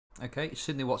Okay, it's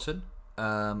Sydney Watson.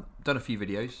 Done a few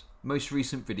videos. Most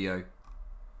recent video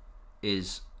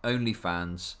is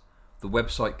OnlyFans, the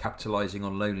website capitalizing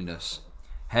on loneliness.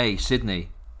 Hey, Sydney,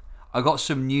 I got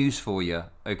some news for you,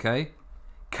 okay?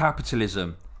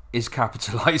 Capitalism is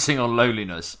capitalizing on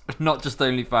loneliness, not just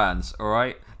OnlyFans,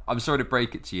 alright? I'm sorry to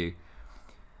break it to you,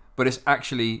 but it's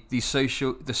actually the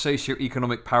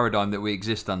socio-economic paradigm that we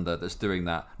exist under that's doing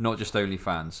that, not just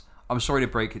OnlyFans. I'm sorry to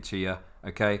break it to you,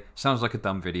 okay? Sounds like a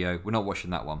dumb video. We're not watching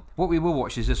that one. What we will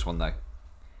watch is this one, though.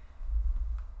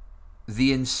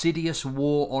 The insidious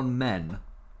war on men,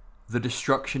 the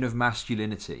destruction of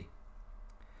masculinity.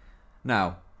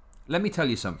 Now, let me tell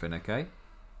you something, okay?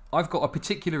 I've got a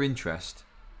particular interest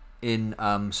in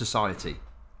society.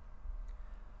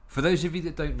 For those of you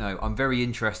that don't know, I'm very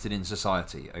interested in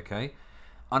society, okay?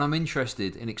 And I'm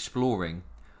interested in exploring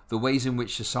the ways in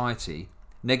which society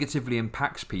negatively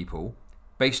impacts people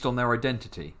based on their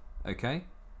identity, okay?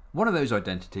 One of those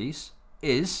identities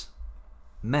is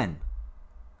men.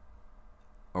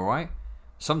 Alright?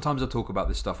 Sometimes I talk about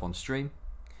this stuff on stream.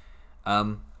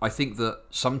 I think that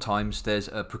sometimes there's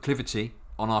a proclivity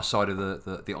on our side of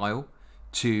the aisle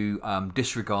to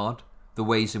disregard the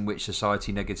ways in which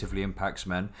society negatively impacts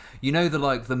men. You know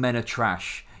the men are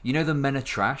trash. You know the men are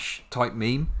trash type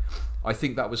meme? I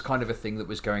think that was kind of a thing that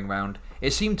was going around.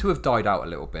 It seemed to have died out a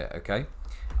little bit, okay?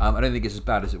 I don't think it's as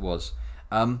bad as it was.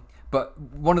 But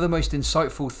one of the most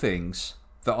insightful things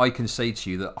that I can say to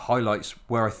you that highlights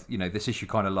where this issue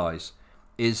kind of lies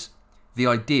is the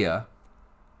idea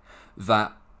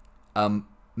that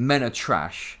men are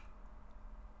trash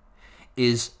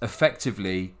is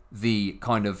effectively the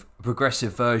kind of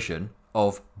progressive version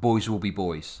of boys will be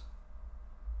boys,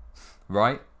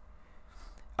 right?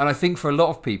 And I think for a lot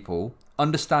of people,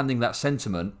 understanding that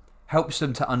sentiment helps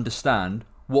them to understand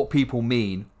what people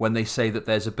mean when they say that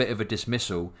there's a bit of a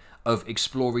dismissal of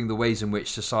exploring the ways in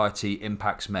which society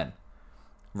impacts men,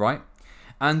 right?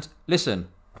 And listen,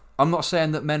 I'm not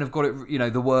saying that men have got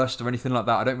it, the worst or anything like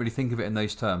that. I don't really think of it in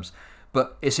those terms.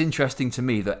 But it's interesting to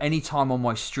me that any time on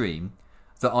my stream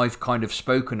that I've kind of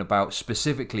spoken about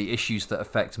specifically issues that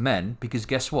affect men, because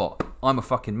guess what? I'm a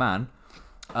fucking man.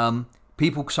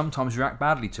 People sometimes react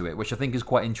badly to it, which I think is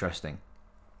quite interesting.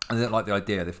 And they don't like the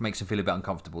idea. It makes them feel a bit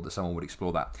uncomfortable that someone would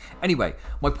explore that. Anyway,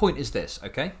 my point is this,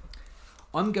 okay?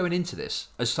 I'm going into this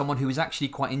as someone who is actually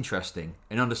quite interesting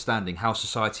in understanding how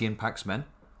society impacts men.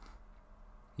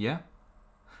 Yeah?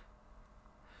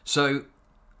 So,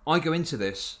 I go into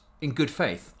this in good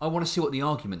faith. I want to see what the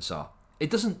arguments are.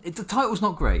 The title's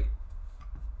not great.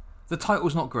 The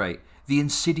title's not great. The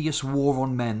insidious war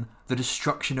on men, the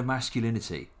destruction of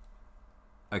masculinity.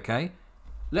 Okay?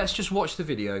 Let's just watch the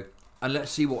video and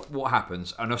let's see what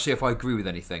happens. And I'll see if I agree with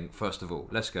anything, first of all.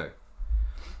 Let's go.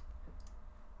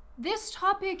 This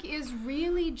topic is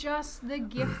really just the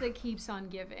gift that keeps on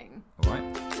giving. All right.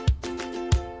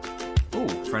 Oh,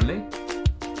 friendly.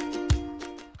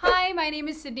 Hi, my name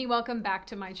is Sydney. Welcome back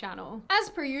to my channel. As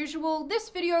per usual, this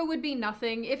video would be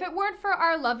nothing if it weren't for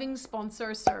our loving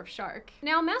sponsor, Surfshark.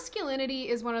 Now, masculinity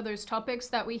is one of those topics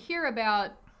that we hear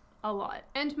about a lot.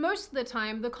 And most of the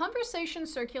time, the conversation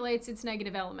circulates its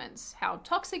negative elements. How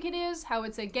toxic it is, how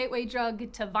it's a gateway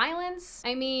drug to violence.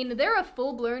 I mean, there are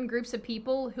full-blown groups of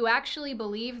people who actually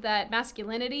believe that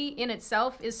masculinity in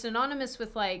itself is synonymous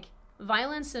with, like,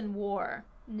 violence and war.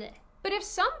 Blech. But if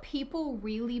some people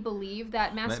really believe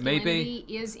that masculinity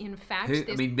is in fact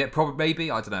maybe,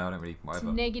 I don't know, I don't really,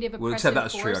 whatever. Negative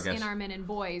oppressive force in our men and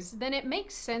boys, then it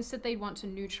makes sense that they'd want to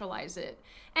neutralize it.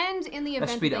 And in the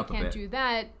event that they can't do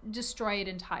that, destroy it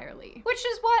entirely. Which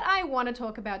is what I want to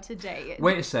talk about today.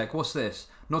 Wait a sec, what's this?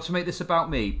 Not to make this about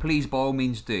me, please by all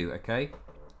means do, okay?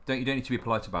 You don't need to be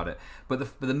polite about it.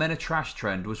 But the men are trash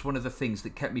trend was one of the things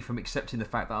that kept me from accepting the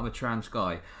fact that I'm a trans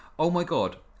guy. Oh my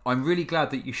god. I'm really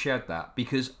glad that you shared that,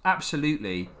 because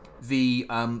absolutely the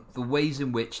ways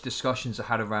in which discussions are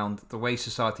had around the way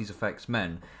society affects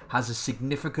men has a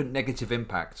significant negative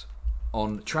impact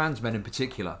on trans men in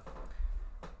particular.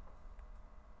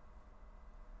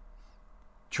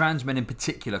 Trans men in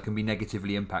particular can be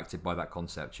negatively impacted by that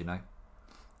concept, you know?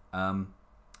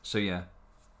 So yeah.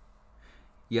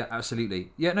 Yeah, absolutely.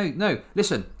 Yeah, no,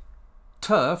 listen.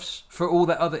 TERFs, for all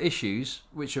their other issues,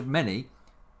 which are many,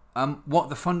 what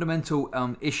the fundamental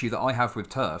issue that I have with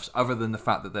TERFs, other than the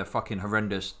fact that they're fucking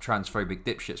horrendous transphobic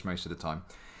dipshits most of the time,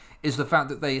 is the fact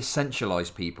that they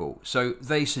essentialise people. So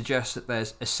they suggest that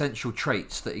there's essential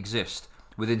traits that exist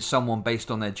within someone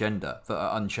based on their gender that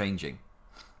are unchanging.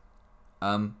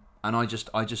 And I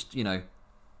just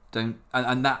don't,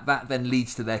 and that then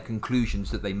leads to their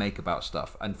conclusions that they make about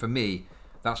stuff. And for me,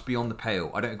 That's beyond the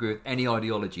pale. I don't agree with any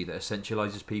ideology that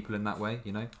essentializes people in that way,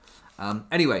 you know?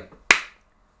 Anyway,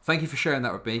 thank you for sharing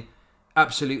that with me.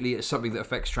 Absolutely, it's something that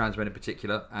affects trans men in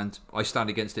particular, and I stand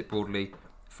against it broadly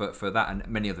for that and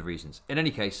many other reasons. In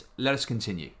any case, let us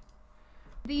continue.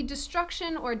 The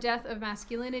destruction or death of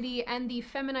masculinity and the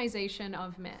feminization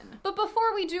of men. But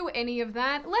before we do any of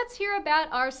that, let's hear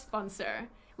about our sponsor,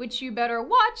 which you better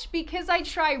watch because I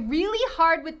try really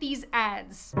hard with these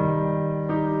ads.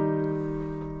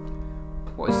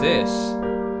 What is this?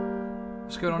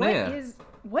 What's going on here?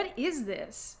 What is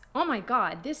this? Oh my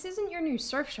god, this isn't your new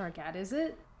Surfshark ad, is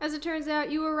it? As it turns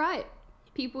out, you were right.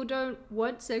 People don't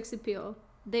want sex appeal.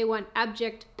 They want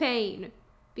abject pain.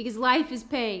 Because life is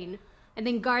pain. And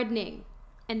then gardening.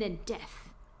 And then death.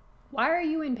 Why are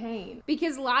you in pain?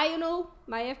 Because Lionel,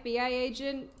 my FBI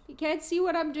agent, he can't see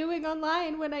what I'm doing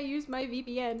online when I use my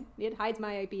VPN. It hides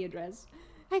my IP address.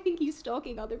 I think he's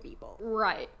stalking other people.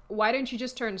 Right. Why don't you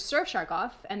just turn Surfshark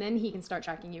off and then he can start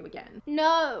tracking you again?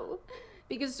 No!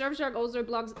 Because Surfshark also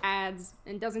blocks ads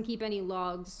and doesn't keep any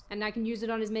logs, and I can use it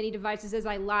on as many devices as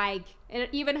I like, and it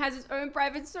even has its own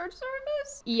private search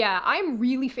service. Yeah, I'm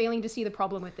really failing to see the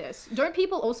problem with this. Don't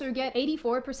people also get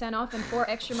 84% off and 4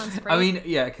 extra months free? I mean,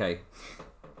 yeah, okay.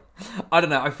 I don't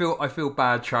know. I feel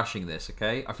bad trashing this.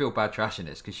 Okay, I feel bad trashing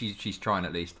this because she's trying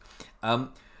at least.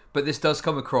 But this does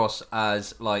come across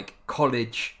as like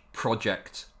college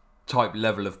project type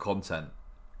level of content.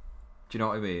 Do you know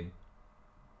what I mean?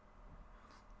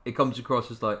 It comes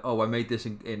across as like, oh, I made this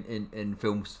in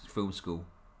film school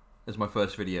as my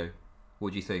first video.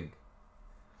 What do you think?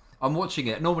 I'm watching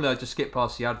it. Normally I just skip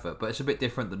past the advert, but it's a bit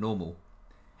different than normal.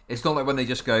 It's not like when they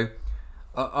just go,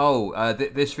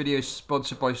 this video is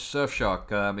sponsored by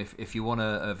Surfshark. If you want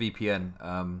a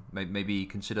VPN, maybe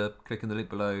consider clicking the link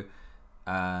below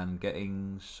and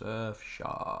getting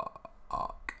Surfshark.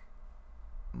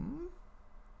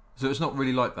 So it's not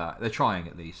really like that. They're trying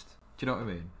at least. Do you know what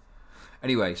I mean?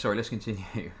 Anyway, sorry, let's continue.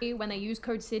 When they use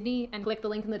code Sydney and click the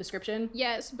link in the description.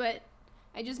 Yes, but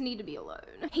I just need to be alone.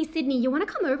 Hey Sydney, you want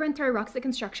to come over and throw rocks at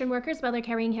construction workers while they're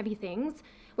carrying heavy things?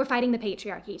 We're fighting the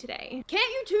patriarchy today. Can't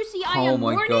you two see I am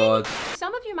my mourning? God.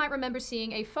 Some of you might remember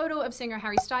seeing a photo of singer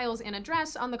Harry Styles in a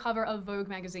dress on the cover of Vogue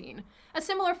magazine. A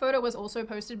similar photo was also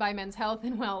posted by Men's Health,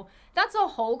 and well, that's a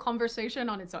whole conversation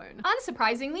on its own.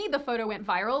 Unsurprisingly, the photo went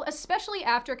viral, especially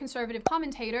after conservative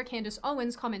commentator Candace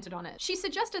Owens commented on it. She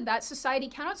suggested that society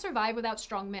cannot survive without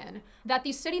strong men, that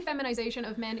the steady feminization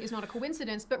of men is not a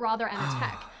coincidence, but rather an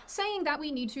attack, saying that we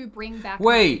need to bring back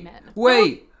men.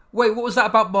 Wait, what was that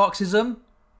about Marxism?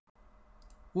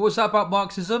 What was that about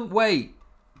Marxism? Wait.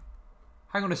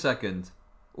 Hang on a second.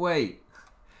 Wait.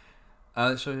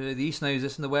 So the East knows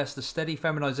this and the West. The steady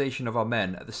feminization of our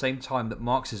men at the same time that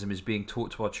Marxism is being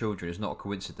taught to our children is not a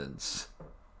coincidence.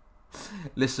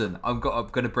 Listen, I'm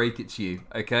going to break it to you,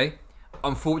 okay?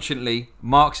 Unfortunately,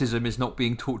 Marxism is not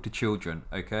being taught to children,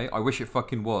 okay? I wish it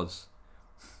fucking was.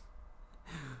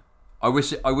 I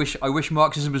wish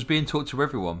Marxism was being taught to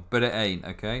everyone, but it ain't,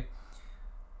 okay?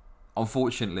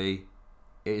 Unfortunately,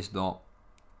 it is not.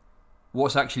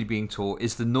 What's actually being taught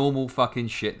is the normal fucking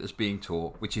shit that's being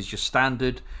taught, which is your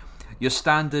standard,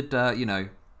 you know,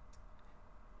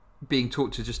 being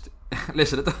taught to just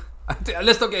listen.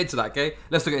 Let's not get into that, okay?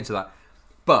 Let's not get into that.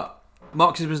 But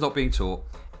Marxism is not being taught.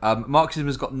 Marxism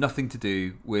has got nothing to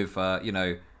do with, you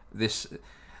know, this,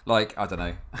 like, I don't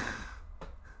know.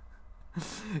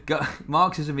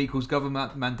 Marxism equals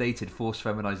government-mandated forced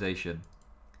feminization.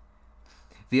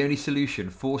 The only solution,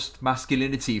 forced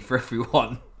masculinity for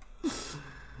everyone.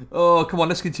 Oh, come on,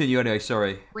 let's continue anyway.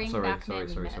 Sorry.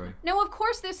 Sorry. Now, of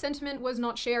course, this sentiment was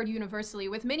not shared universally,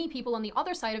 with many people on the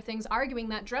other side of things arguing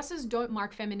that dresses don't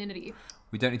mark femininity.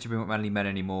 We don't need to bring up manly men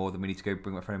anymore, then we need to go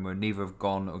bring up femininity. Neither have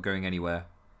gone or going anywhere.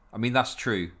 I mean, that's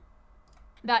true.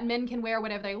 That men can wear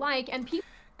whatever they like, and people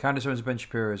Candace Owens and Ben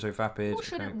Shapiro are so vapid.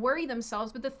 shouldn't worry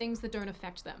themselves with the things that don't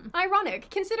affect them. Ironic,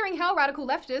 considering how radical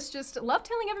leftists just love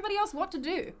telling everybody else what to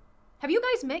do. Have you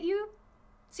guys met you?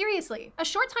 Seriously. A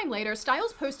short time later,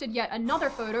 Styles posted yet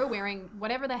another photo wearing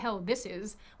whatever the hell this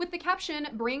is, with the caption,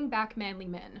 "Bring back manly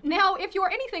men." Now, if you're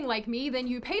anything like me, then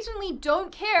you patently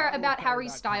don't care about Harry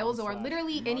Styles or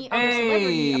literally any other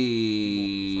celebrity.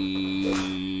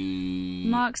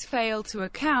 Marx failed to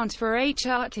account for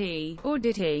HRT, or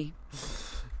did he?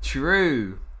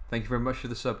 True. Thank you very much for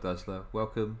the sub, Dazzler.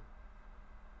 Welcome.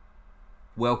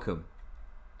 Welcome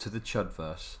to the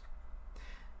Chudverse.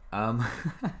 I'm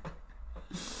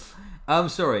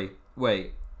sorry.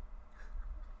 Wait.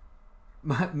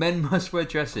 Men must wear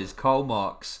dresses. Karl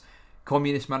Marx,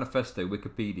 Communist Manifesto,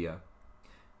 Wikipedia.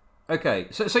 Okay,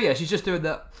 so yeah, she's just doing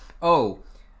that. Oh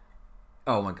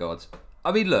my God.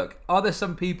 I mean, look, are there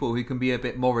some people who can be a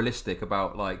bit moralistic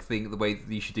about like the way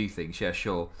that you should do things? Yeah,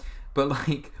 sure. But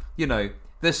like, you know,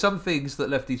 there's some things that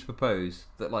lefties propose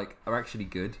that like are actually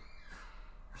good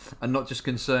and not just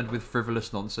concerned with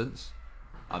frivolous nonsense.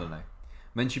 I don't know.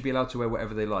 Men should be allowed to wear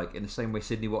whatever they like, in the same way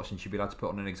Sydney Watson should be allowed to put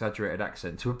on an exaggerated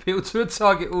accent to appeal to a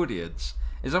target audience.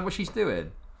 Is that what she's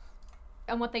doing?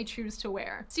 And what they choose to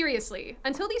wear. Seriously,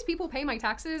 until these people pay my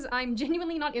taxes, I'm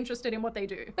genuinely not interested in what they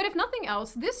do. But if nothing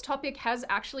else, this topic has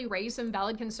actually raised some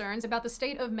valid concerns about the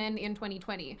state of men in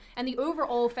 2020 and the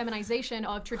overall feminization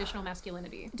of traditional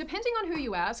masculinity. Depending on who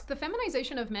you ask, the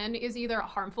feminization of men is either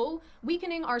harmful,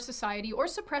 weakening our society, or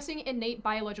suppressing innate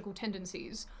biological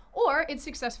tendencies, or it's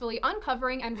successfully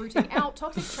uncovering and rooting out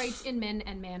toxic traits in men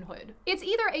and manhood. It's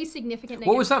either a significant negative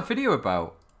What was that video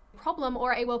about? problem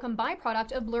or a welcome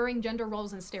byproduct of blurring gender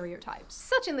roles and stereotypes,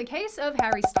 such in the case of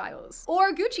Harry Styles,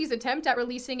 or Gucci's attempt at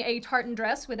releasing a tartan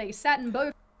dress with a satin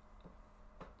bow.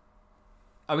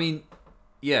 I mean,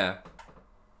 yeah.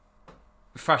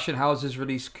 Fashion houses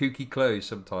release kooky clothes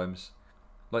sometimes.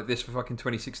 Like this for fucking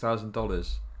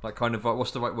 $26,000. Like kind of,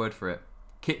 what's the right word for it?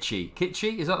 Kitschy.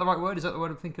 Kitschy? Is that the right word? Is that the word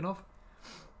I'm thinking of?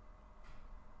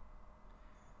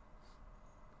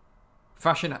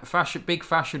 Big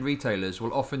fashion retailers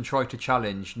will often try to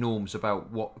challenge norms about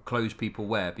what clothes people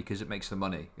wear because it makes them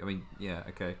money. I mean, yeah,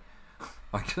 okay.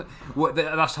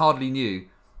 That's hardly new.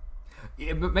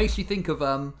 It makes me think of,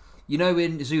 you know,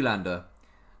 in Zoolander,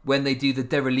 when they do the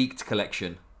derelict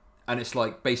collection, and it's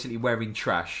like basically wearing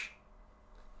trash.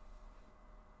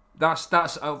 That's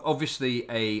obviously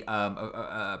a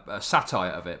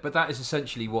satire of it, but that is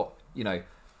essentially what, you know,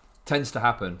 tends to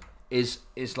happen. Is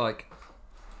like,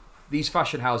 these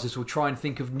fashion houses will try and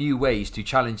think of new ways to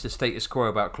challenge the status quo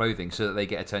about clothing so that they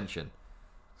get attention.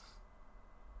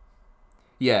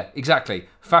 Yeah, exactly.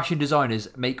 Fashion designers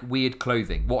make weird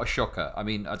clothing. What a shocker. I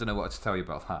mean, I don't know what to tell you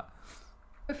about that.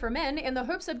 For men in the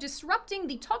hopes of disrupting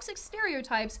the toxic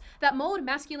stereotypes that mold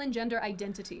masculine gender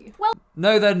identity. Well,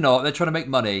 no, they're not. They're trying to make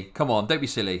money. Come on, don't be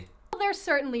silly. they're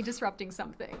certainly disrupting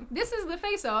something. This is the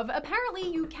face of,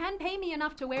 apparently you can pay me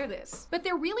enough to wear this. But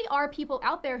there really are people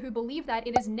out there who believe that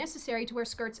it is necessary to wear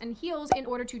skirts and heels in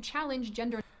order to challenge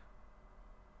gender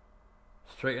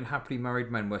Straight and happily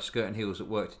married men wear skirt and heels at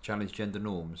work to challenge gender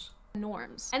norms.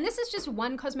 norms. And this is just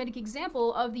one cosmetic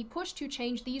example of the push to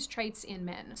change these traits in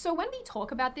men. So when we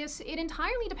talk about this, it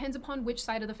entirely depends upon which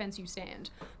side of the fence you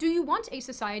stand. Do you want a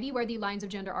society where the lines of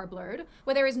gender are blurred,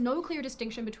 where there is no clear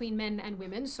distinction between men and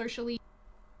women socially?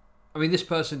 I mean, this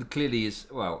person clearly is,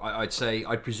 well,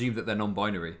 I'd presume that they're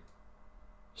non-binary.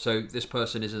 So this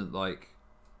person isn't like,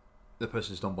 the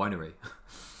person's non-binary.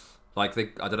 Like,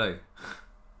 I don't know.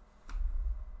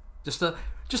 Just a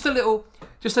little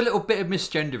bit of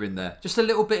misgender in there. Just a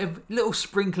little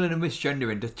sprinkling of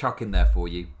misgendering to chuck in there for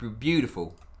you.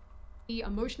 Beautiful.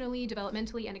 Emotionally,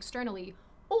 developmentally, and externally?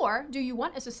 Or do you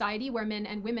want a society where men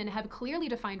and women have clearly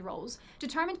defined roles,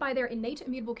 determined by their innate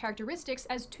immutable characteristics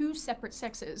as two separate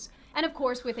sexes? And of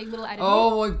course, with a little added...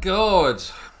 Oh my god.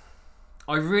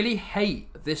 I really hate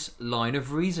this line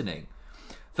of reasoning.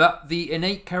 That the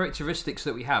innate characteristics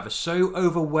that we have are so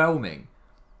overwhelming.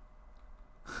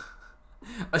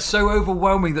 Are so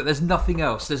overwhelming that there's nothing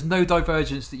else. There's no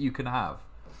divergence that you can have.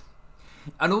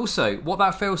 And also, what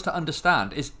that fails to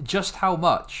understand is just how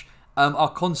much our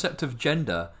concept of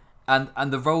gender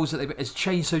and the roles that they've has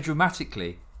changed so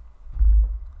dramatically.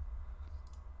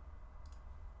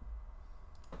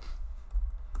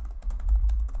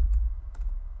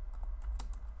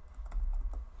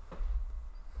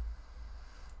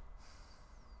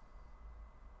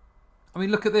 I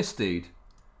mean, look at this dude.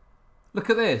 Look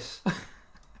at this.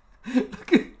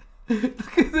 Look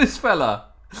at this fella.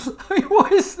 I mean,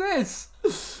 what is this?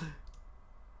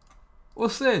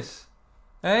 What's this?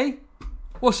 Hey?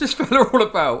 What's this fella all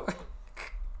about?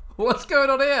 What's going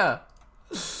on here?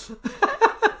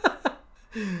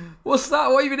 What's that?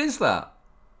 What even is that?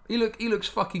 He looks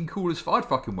fucking cool as fuck. I'd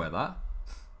fucking wear that.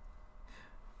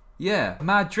 Yeah,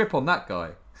 mad drip on that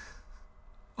guy.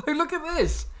 Oh, look at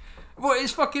this. What,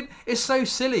 it's so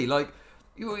silly. Like,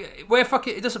 where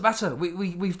fucking, it doesn't matter.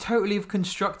 We've totally have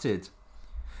constructed.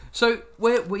 So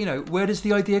where does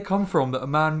the idea come from that a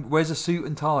man wears a suit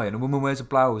and tie and a woman wears a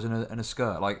blouse and a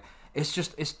skirt? Like,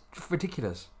 it's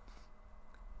ridiculous.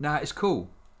 Nah, it's cool.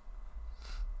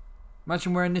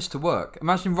 Imagine wearing this to work.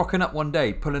 Imagine rocking up one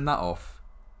day, pulling that off.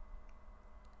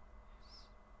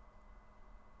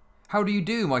 How do you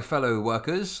do, my fellow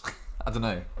workers? I don't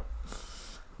know.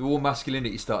 The war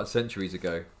masculinity started centuries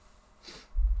ago.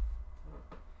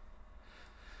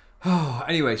 Oh,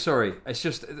 anyway, sorry. It's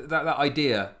just that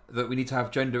idea that we need to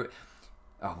have gender...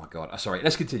 Oh my god, sorry.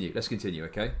 Let's continue,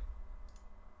 okay?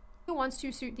 wants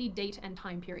to suit the date and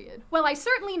time period. Well, I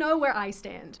certainly know where I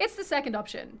stand. It's the second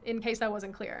option, in case that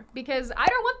wasn't clear, because I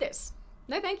don't want this.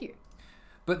 No, thank you.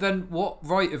 But then what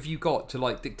right have you got to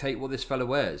like dictate what this fella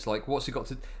wears? Like, what's it got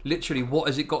to, literally, what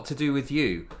has it got to do with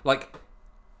you? Like,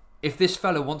 if this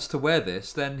fella wants to wear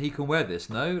this, then he can wear this,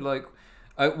 no? Like,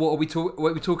 what are we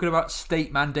talking about?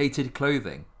 State mandated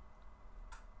clothing?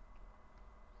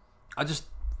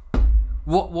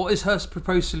 What is her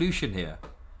proposed solution here?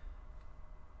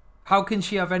 How can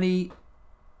she have any...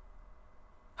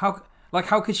 How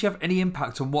could she have any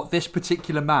impact on what this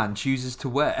particular man chooses to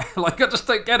wear? Like, I just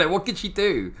don't get it. What can she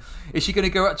do? Is she going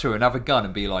to go up to her and have a gun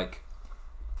and be like,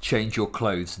 change your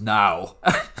clothes now?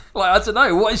 Like, I don't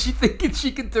know. What is she thinking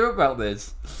she can do about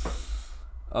this?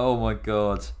 Oh my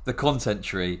God. The content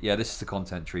tree. Yeah, this is the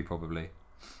content tree probably.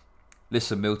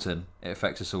 Listen, Milton, it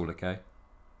affects us all, okay?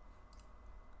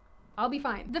 I'll be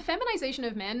fine. The feminization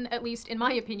of men, at least in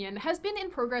my opinion, has been in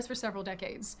progress for several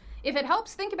decades. If it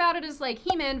helps, think about it as like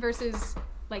He-Man versus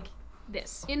like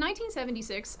this. In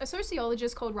 1976, a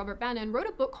sociologist called Robert Bannon wrote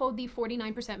a book called The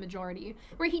 49% Majority,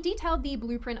 where he detailed the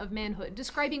blueprint of manhood,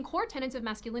 describing core tenets of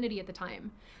masculinity at the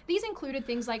time. These included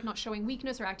things like not showing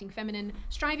weakness or acting feminine,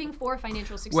 striving for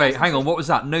financial success. Wait, hang on, what was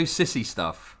that? No sissy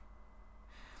stuff.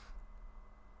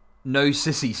 No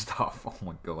sissy stuff. Oh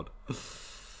my God.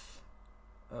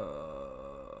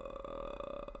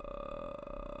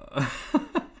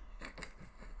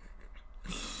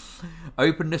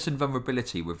 Openness and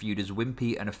vulnerability were viewed as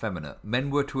wimpy and effeminate.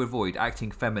 Men were to avoid acting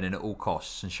feminine at all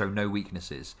costs and show no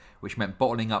weaknesses, which meant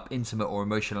bottling up intimate or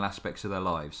emotional aspects of their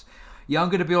lives. Yeah, I'm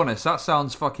going to be honest, that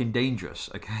sounds fucking dangerous,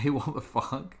 okay? What the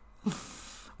fuck?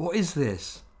 What is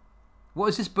this? What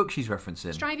is this book she's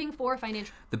referencing? Striving for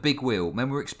financial... The Big Wheel. Men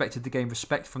were expected to gain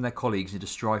respect from their colleagues and to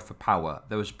strive for power.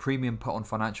 There was a premium put on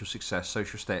financial success,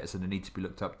 social status, and the need to be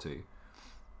looked up to.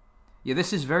 Yeah,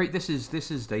 this is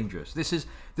dangerous. This is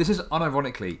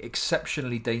unironically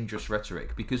exceptionally dangerous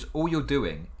rhetoric, because all you're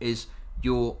doing is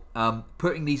you're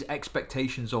putting these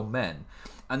expectations on men,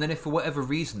 and then if for whatever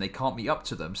reason they can't meet up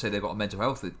to them, say they've got a mental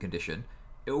health condition,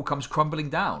 it all comes crumbling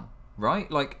down,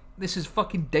 right? Like, this is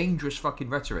fucking dangerous fucking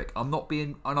rhetoric. I'm not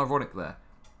being unironic there.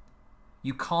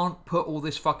 You can't put all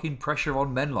this fucking pressure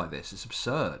on men like this. It's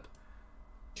absurd.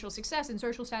 Success and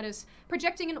social status,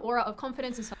 projecting an aura of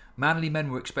confidence and manly men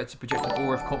were expected to project an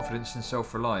aura of confidence and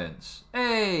self-reliance.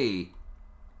 Hey!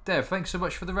 Dev, thanks so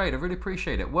much for the raid. I really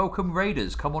appreciate it. Welcome,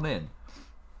 raiders. Come on in.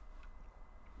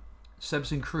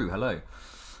 Sebs and crew, hello.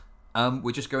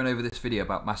 We're just going over this video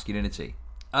about masculinity.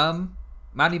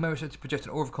 Manly men were expected to project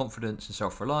an aura of confidence and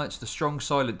self-reliance. The strong,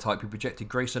 silent type who projected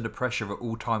grace under pressure at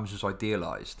all times was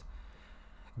idealised.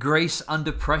 Grace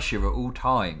under pressure at all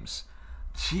times.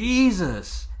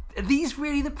 Jesus! Are these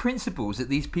really the principles that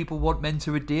these people want men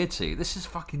to adhere to? This is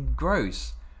fucking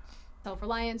gross.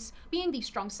 Self-reliance, being the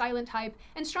strong silent type,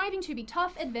 and striving to be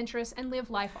tough, adventurous, and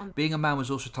live life on... Being a man was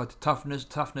also tied to toughness,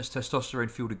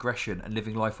 testosterone-fueled aggression, and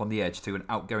living life on the edge to an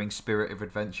outgoing spirit of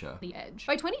adventure. The edge.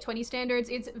 By 2020 standards,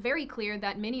 it's very clear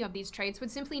that many of these traits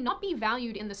would simply not be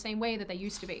valued in the same way that they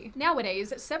used to be.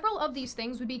 Nowadays, several of these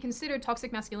things would be considered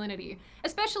toxic masculinity,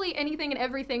 especially anything and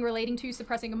everything relating to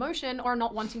suppressing emotion or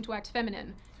not wanting to act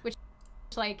feminine, which,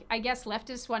 like, I guess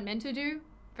leftists want men to do,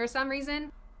 for some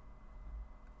reason.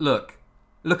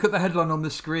 Look at the headline on the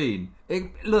screen.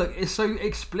 Look, it's so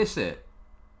explicit.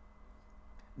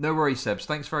 No worries, Sebs.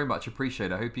 Thanks very much.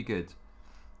 Appreciate it. I hope you're good.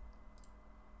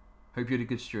 Hope you had a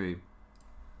good stream.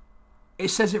 It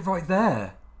says it right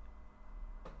there.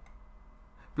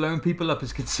 Blowing people up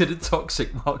is considered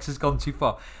toxic. Marx has gone too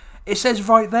far. It says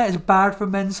right there it's bad for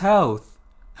men's health.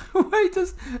 Wait,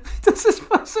 does this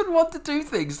person want to do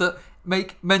things that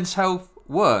make men's health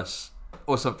worse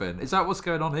or something? Is that what's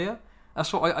going on here?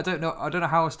 That's what I don't know. I don't know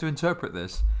how else to interpret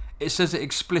this. It says it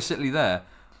explicitly there.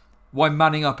 Why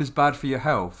manning up is bad for your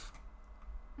health.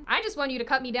 I just want you to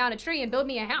cut me down a tree and build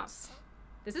me a house.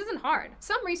 This isn't hard.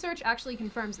 Some research actually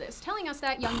confirms this, telling us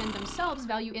that young men themselves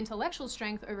value intellectual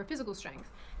strength over physical strength.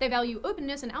 They value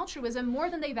openness and altruism more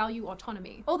than they value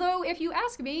autonomy. Although, if you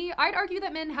ask me, I'd argue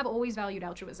that men have always valued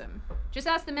altruism. Just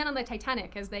ask the men on the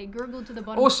Titanic as they gurgled to the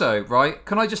bottom. Also, right,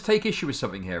 can I just take issue with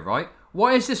something here, right?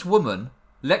 Why is this woman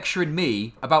lecturing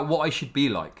me about what I should be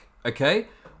like, okay?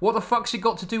 What the fuck's it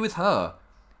got to do with her?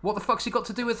 What the fuck's it got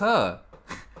to do with her?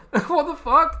 What the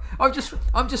fuck? I'm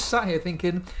just sat here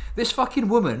thinking, this fucking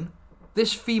woman,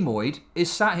 this femoid,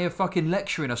 is sat here fucking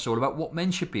lecturing us all about what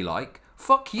men should be like.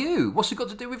 Fuck you. What's it got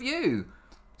to do with you?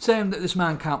 Saying that this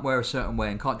man can't wear a certain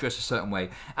way and can't dress a certain way,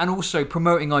 and also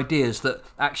promoting ideas that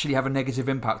actually have a negative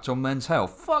impact on men's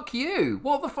health. Fuck you.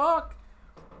 What the fuck?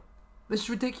 This is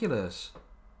ridiculous.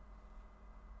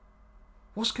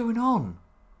 What's going on?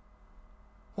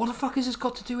 What the fuck has this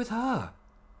got to do with her?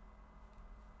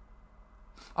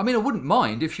 I mean, I wouldn't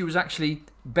mind if she was actually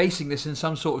basing this in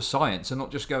some sort of science and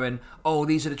not just going, oh,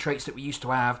 these are the traits that we used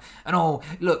to have. And oh,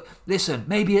 look, listen,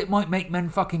 maybe it might make men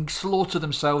fucking slaughter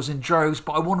themselves in droves,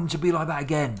 but I want them to be like that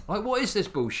again. Like, what is this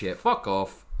bullshit? Fuck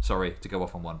off. Sorry to go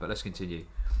off on one, but let's continue.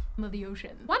 Of the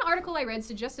ocean. One article I read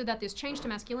suggested that this change to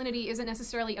masculinity isn't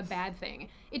necessarily a bad thing.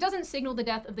 It doesn't signal the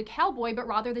death of the cowboy, but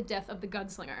rather the death of the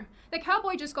gunslinger. The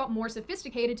cowboy just got more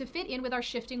sophisticated to fit in with our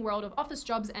shifting world of office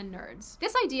jobs and nerds.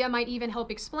 This idea might even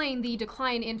help explain the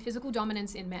decline in physical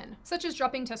dominance in men, such as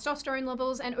dropping testosterone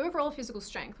levels and overall physical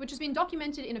strength, which has been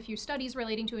documented in a few studies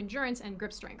relating to endurance and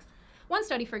grip strength. One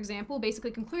study, for example,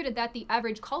 basically concluded that the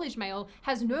average college male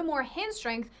has no more hand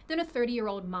strength than a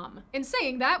 30-year-old mum. In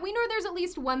saying that, we know there's at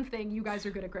least one thing you guys are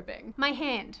good at gripping. My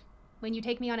hand, when you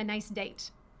take me on a nice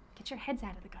date. Get your heads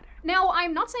out of the gutter. Now,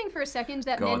 I'm not saying for a second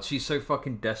that God, she's so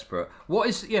fucking desperate. What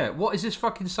is this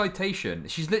fucking citation?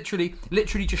 She's literally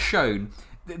just shown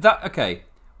that, okay,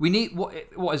 we need,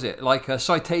 what is it? Like a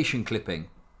citation clipping.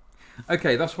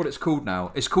 Okay, that's what it's called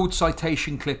now. It's called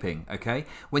citation clipping, okay?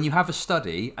 When you have a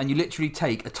study and you literally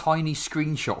take a tiny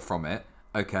screenshot from it,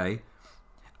 okay,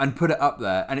 and put it up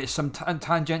there, and it's some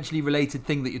tangentially related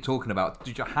thing that you're talking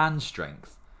about, your hand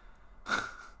strength.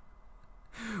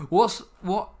 What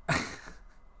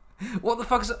the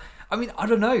fuck is that? I mean, I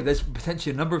don't know. There's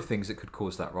potentially a number of things that could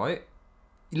cause that, right?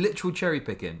 Literal cherry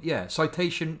picking. Yeah,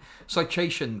 citation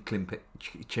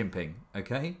chimping,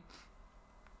 okay?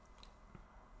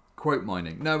 Quote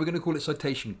mining. No, we're going to call it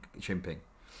citation chimping.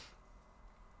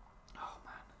 Oh,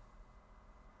 man.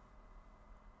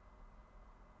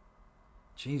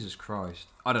 Jesus Christ.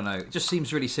 I don't know. It just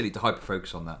seems really silly to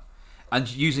hyper-focus on that. And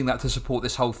using that to support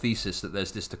this whole thesis that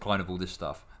there's this decline of all this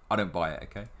stuff. I don't buy it,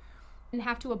 okay? And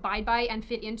have to abide by and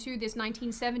fit into this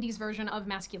 1970s version of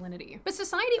masculinity. But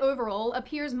society overall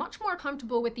appears much more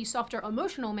comfortable with the softer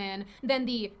emotional man than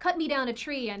the cut me down a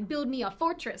tree and build me a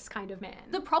fortress kind of man.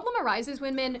 The problem arises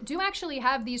when men do actually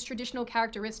have these traditional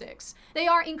characteristics. They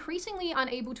are increasingly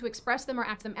unable to express them or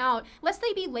act them out, lest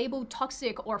they be labeled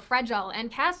toxic or fragile and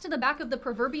cast to the back of the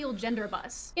proverbial gender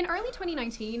bus. In early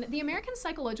 2019, the American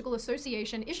Psychological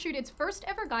Association issued its first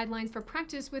ever guidelines for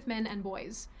practice with men and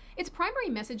boys. Its primary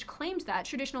message claimed that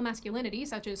traditional masculinity,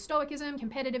 such as stoicism,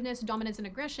 competitiveness, dominance, and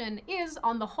aggression, is,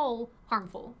 on the whole,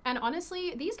 harmful. And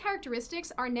honestly, these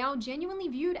characteristics are now genuinely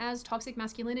viewed as toxic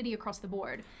masculinity across the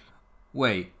board.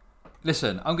 Wait,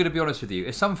 listen, I'm going to be honest with you.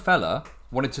 If some fella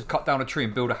wanted to cut down a tree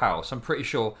and build a house, I'm pretty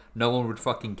sure no one would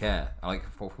fucking care.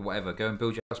 Like, for whatever, go and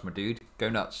build your house, my dude. Go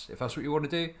nuts. If that's what you want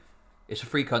to do, it's a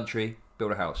free country,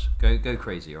 build a house. Go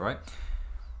crazy, alright?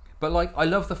 But, like, I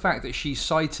love the fact that she's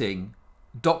citing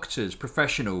doctors,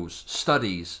 professionals,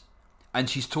 studies, and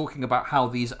she's talking about how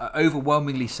these are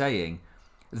overwhelmingly saying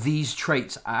these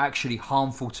traits are actually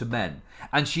harmful to men,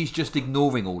 and she's just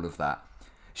ignoring all of that.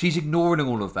 She's ignoring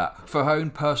all of that for her own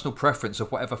personal preference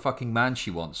of whatever fucking man she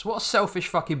wants. What a selfish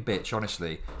fucking bitch,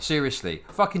 honestly. Seriously.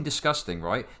 Fucking disgusting,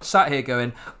 right? Sat here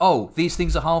going, oh, these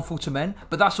things are harmful to men,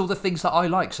 but that's all the things that I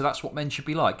like, so that's what men should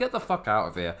be like. Get the fuck out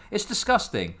of here. It's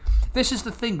disgusting. This is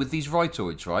the thing with these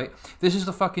rightoids, right? This is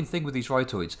the fucking thing with these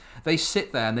rightoids. They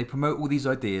sit there and they promote all these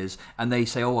ideas and they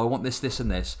say, oh, I want this, this,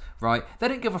 and this, right? They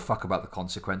don't give a fuck about the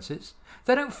consequences.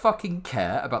 They don't fucking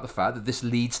care about the fact that this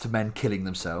leads to men killing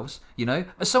themselves, you know?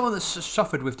 As someone that's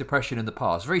suffered with depression in the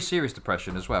past, very serious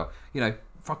depression as well, you know,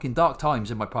 fucking dark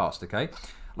times in my past, okay?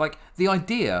 Like, the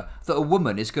idea that a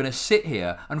woman is going to sit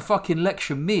here and fucking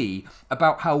lecture me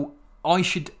about how I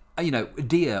should, you know,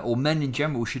 adhere, or men in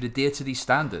general should adhere to these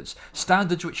standards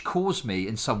which cause me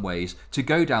in some ways to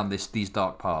go down these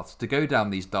dark paths, to go down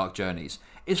these dark journeys,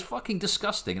 is fucking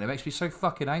disgusting, and it makes me so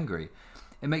fucking angry.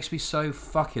 It makes me so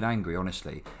fucking angry,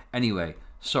 honestly. Anyway,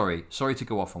 sorry to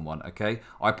go off on one, okay?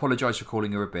 I apologise for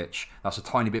calling her a bitch. That's a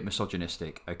tiny bit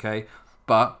misogynistic, okay?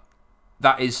 But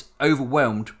that is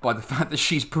overwhelmed by the fact that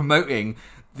she's promoting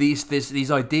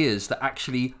these ideas that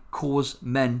actually cause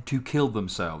men to kill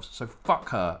themselves. So fuck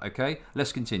her, okay?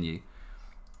 Let's continue.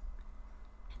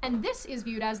 And this is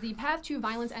viewed as the path to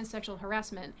violence and sexual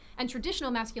harassment, and traditional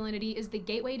masculinity is the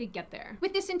gateway to get there.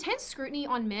 With this intense scrutiny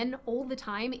on men all the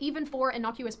time, even for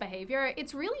innocuous behavior,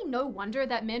 it's really no wonder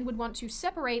that men would want to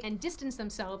separate and distance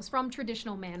themselves from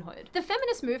traditional manhood. The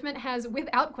feminist movement has,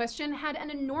 without question, had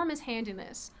an enormous hand in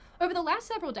this. Over the last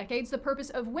several decades, the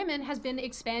purpose of women has been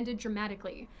expanded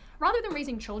dramatically. Rather than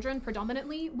raising children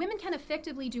predominantly, women can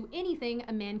effectively do anything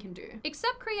a man can do,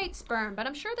 except create sperm, but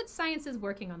I'm sure that science is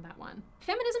working on that one.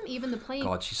 Feminism even the playing...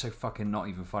 God, she's so fucking not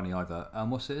even funny either.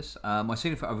 What's this? My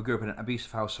significant other grew up in an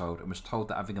abusive household and was told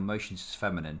that having emotions is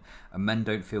feminine and men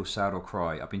don't feel sad or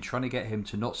cry. I've been trying to get him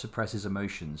to not suppress his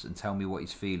emotions and tell me what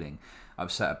he's feeling,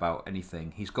 upset about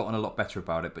anything. He's gotten a lot better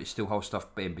about it, but he still holds stuff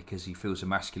in because he feels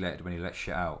emasculated when he lets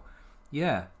shit out.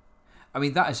 Yeah. I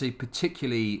mean, that is a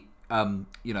particularly,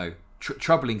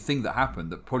 troubling thing that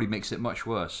happened that probably makes it much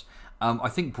worse. I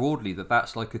think broadly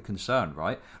that's like a concern,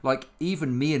 right? Like,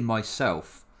 even me and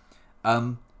myself,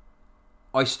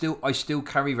 I still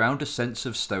carry around a sense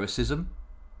of stoicism.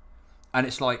 And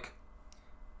it's like,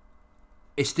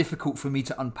 it's difficult for me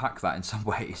to unpack that in some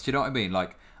ways. Do you know what I mean?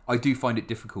 Like, I do find it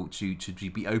difficult to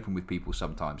be open with people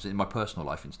sometimes in my personal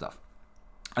life and stuff.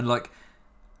 And like,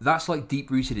 that's like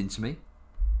deep rooted into me.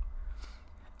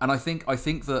 And I think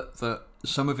that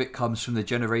some of it comes from the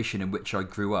generation in which I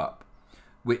grew up.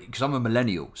 Because I'm a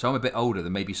millennial, so I'm a bit older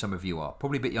than maybe some of you are.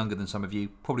 Probably a bit younger than some of you,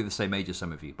 probably the same age as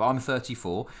some of you. But I'm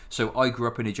 34, so I grew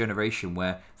up in a generation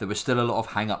where there was still a lot of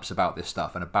hang-ups about this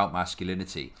stuff and about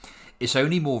masculinity. It's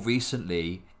only more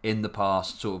recently, in the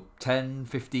past sort of 10,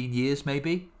 15 years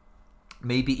maybe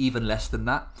even less than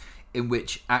that, in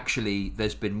which actually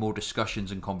there's been more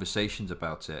discussions and conversations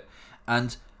about it.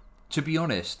 And to be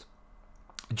honest,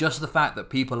 just the fact that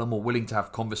people are more willing to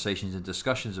have conversations and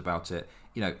discussions about it,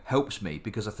 helps me,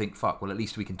 because I think, fuck, well, at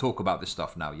least we can talk about this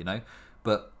stuff now,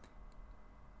 But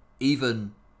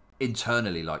even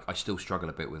internally, like, I still struggle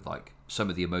a bit with, like, some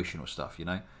of the emotional stuff,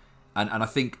 And I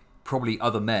think probably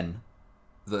other men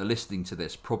that are listening to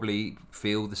this probably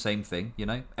feel the same thing,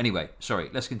 Anyway, sorry,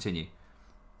 let's continue.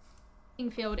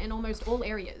 Field in almost all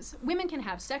areas. Women can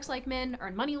have sex like men,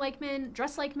 earn money like men,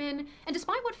 dress like men, and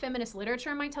despite what feminist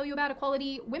literature might tell you about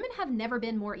equality, women have never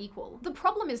been more equal. The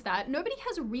problem is that nobody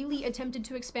has really attempted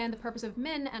to expand the purpose of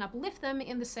men and uplift them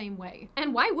in the same way.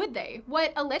 And why would they?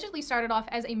 What allegedly started off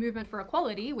as a movement for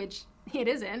equality, which it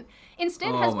isn't,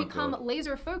 instead has become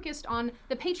laser focused on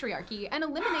the patriarchy and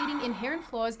eliminating inherent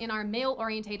flaws in our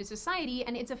male-orientated society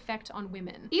and its effect on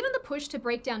women. Even the push to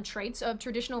break down traits of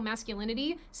traditional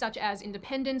masculinity, such as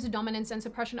independence, dominance, and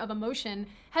suppression of emotion,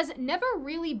 has never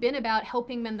really been about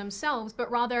helping men themselves, but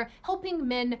rather helping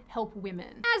men help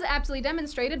women. As aptly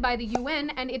demonstrated by the UN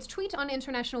and its tweet on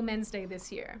International Men's Day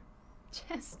this year.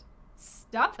 Just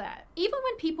stop that. Even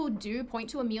when people do point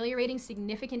to ameliorating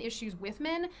significant issues with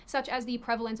men, such as the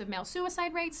prevalence of male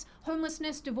suicide rates,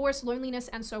 homelessness, divorce, loneliness,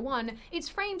 and so on, it's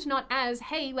framed not as,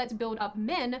 hey, let's build up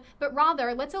men, but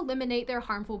rather, let's eliminate their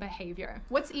harmful behavior.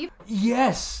 What's even...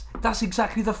 Yes, that's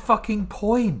exactly the fucking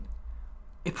point.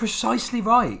 It's precisely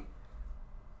right.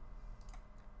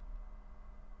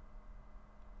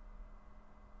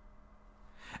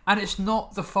 And it's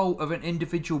not the fault of an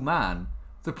individual man.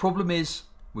 The problem is,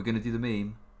 we're going to do the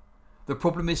meme. The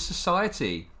problem is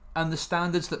society and the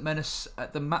standards that men are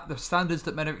the standards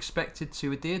that men are expected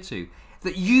to adhere to,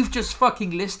 that you've just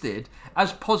fucking listed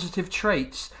as positive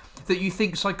traits that you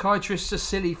think psychiatrists are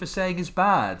silly for saying is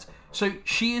bad. So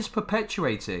she is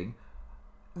perpetuating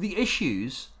the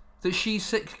issues that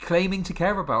she's claiming to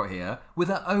care about here with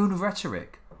her own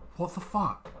rhetoric. What the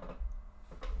fuck?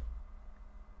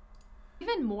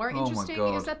 Even more interesting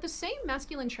is that the same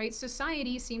masculine traits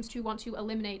society seems to want to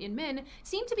eliminate in men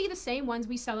seem to be the same ones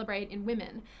we celebrate in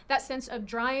women. That sense of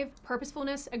drive,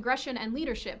 purposefulness, aggression, and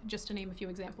leadership, just to name a few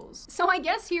examples. So I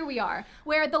guess here we are,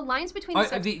 where the lines between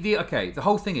the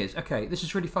whole thing is, okay, this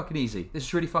is really fucking easy. This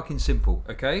is really fucking simple,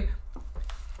 okay?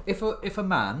 If a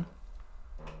man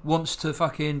wants to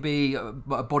fucking be a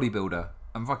bodybuilder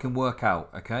and fucking work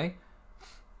out, okay?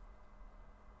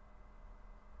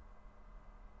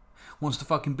 Wants to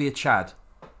fucking be a Chad,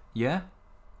 yeah?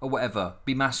 Or whatever,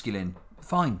 be masculine.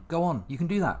 Fine, go on, you can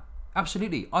do that.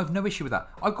 Absolutely, I've no issue with that.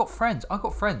 I've got friends.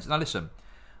 Now listen,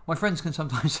 my friends can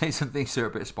sometimes say some things that are a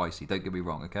bit spicy, don't get me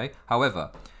wrong, okay? However,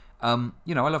 I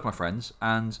love my friends,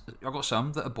 and I've got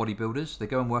some that are bodybuilders. They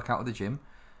go and work out at the gym,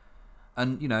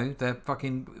 and, they're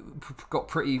fucking got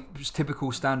pretty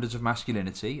typical standards of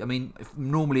masculinity. I mean,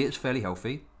 normally it's fairly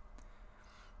healthy,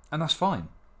 and that's fine.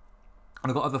 And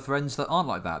I've got other friends that aren't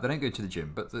like that. They don't go to the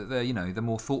gym, but they're they're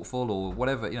more thoughtful or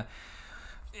whatever.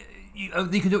 You can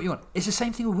do what you want. It's the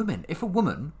same thing with women. If a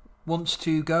woman wants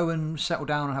to go and settle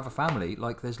down and have a family,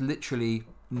 like, there's literally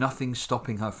nothing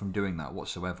stopping her from doing that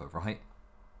whatsoever, right?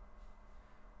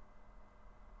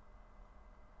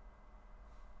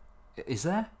 Is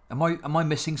there? Am I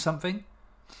missing something?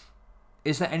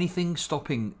 Is there anything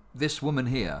stopping this woman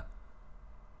here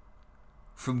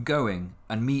from going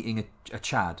and meeting a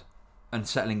Chad and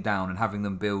settling down and having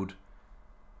them build,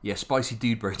 yeah, spicy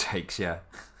dude bro takes, yeah.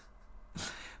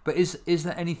 But is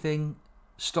there anything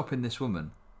stopping this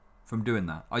woman from doing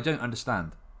that? I don't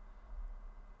understand.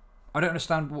 I don't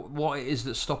understand what it is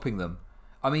that's stopping them.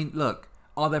 I mean, look,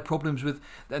 are there problems with...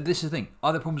 This is the thing.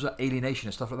 Are there problems with alienation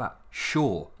and stuff like that?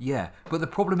 Sure, yeah. But the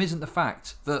problem isn't the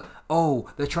fact that, oh,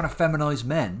 they're trying to feminize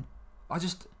men. I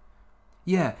just...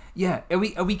 Yeah. Are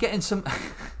we getting some...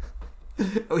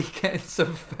 Are we getting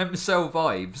some femcel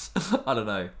vibes? I don't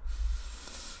know.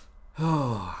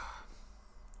 Oh...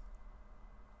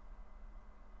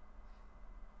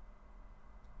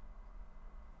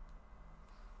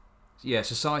 Yeah,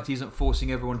 society isn't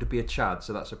forcing everyone to be a Chad,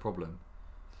 so that's a problem.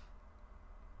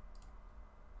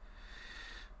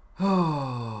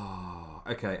 Oh,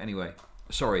 okay, anyway.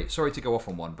 Sorry to go off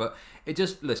on one, but it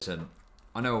just, listen,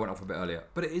 I know I went off a bit earlier,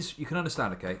 but it is, you can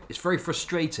understand, okay? It's very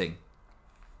frustrating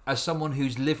as someone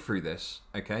who's lived through this,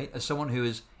 okay? As someone who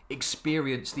has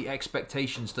experienced the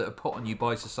expectations that are put on you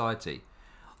by society,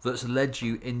 that's led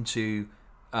you into,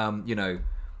 you know,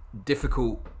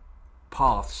 difficult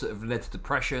paths that have led to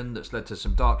depression, that's led to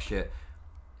some dark shit,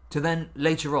 to then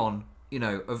later on, you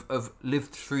know, of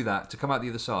lived through that, to come out the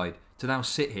other side, to now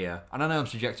sit here, and I know I'm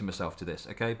subjecting myself to this,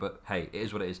 okay, but hey, it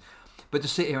is what it is, but to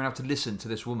sit here and have to listen to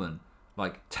this woman,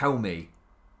 like, tell me,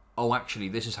 oh, actually,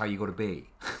 this is how you got to be.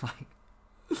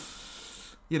 Like,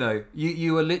 you know,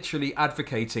 you are literally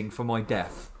advocating for my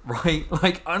death, right?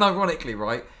 Like, unironically,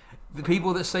 right, the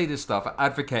people that say this stuff are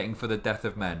advocating for the death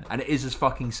of men, and it is as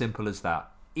fucking simple as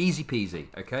that. Easy peasy,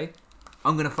 okay?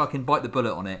 I'm gonna fucking bite the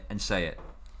bullet on it and say it.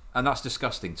 And that's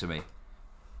disgusting to me.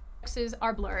 Sexes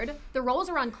are blurred, the roles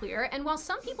are unclear, and while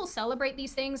some people celebrate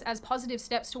these things as positive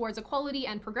steps towards equality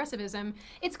and progressivism,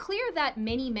 it's clear that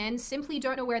many men simply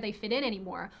don't know where they fit in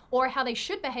anymore, or how they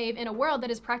should behave in a world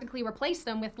that has practically replaced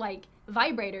them with, like,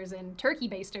 vibrators and turkey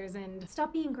basters and...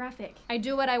 Stop being graphic. I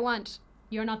do what I want.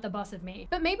 You're not the boss of me.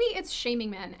 But maybe it's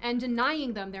shaming men and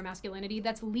denying them their masculinity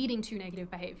that's leading to negative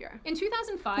behavior. In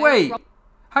 2005... Wait!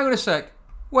 Hang on a sec.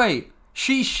 Wait.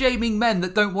 She's shaming men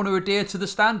that don't want to adhere to the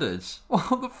standards.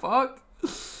 What the fuck?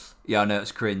 Yeah, I know,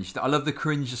 it's cringe. I love the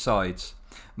cringe asides.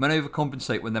 Men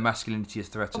overcompensate when their masculinity is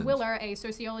threatened. Willer, a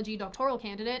sociology doctoral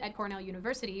candidate at Cornell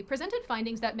University, presented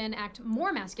findings that men act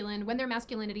more masculine when their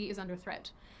masculinity is under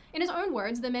threat. In his own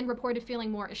words, the men reported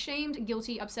feeling more ashamed,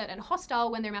 guilty, upset, and hostile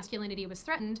when their masculinity was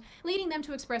threatened, leading them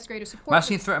to express greater support.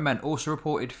 Masculine threatened men also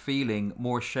reported feeling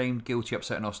more ashamed, guilty,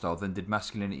 upset, and hostile than did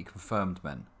masculinity confirmed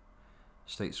men.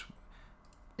 States...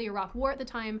 the Iraq War at the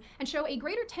time, and show a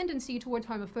greater tendency towards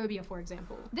homophobia, for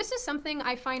example. This is something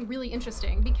I find really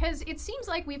interesting because it seems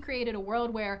like we've created a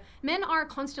world where men are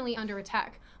constantly under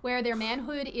attack, where their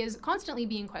manhood is constantly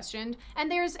being questioned,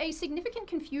 and there's a significant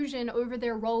confusion over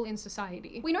their role in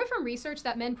society. We know from research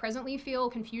that men presently feel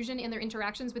confusion in their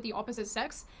interactions with the opposite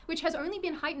sex, which has only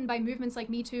been heightened by movements like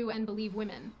Me Too and Believe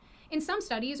Women. In some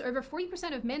studies, over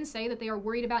 40% of men say that they are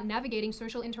worried about navigating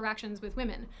social interactions with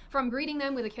women, from greeting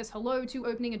them with a kiss hello to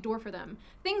opening a door for them,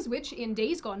 things which, in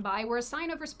days gone by, were a sign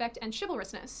of respect and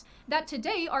chivalrousness, that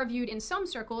today are viewed in some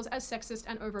circles as sexist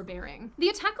and overbearing. The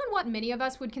attack on what many of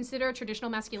us would consider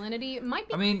traditional masculinity might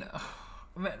be— I mean,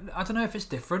 I don't know if it's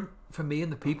different for me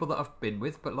and the people that I've been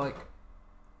with, but like,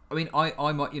 I mean,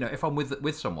 I might, you know, if I'm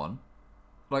with someone,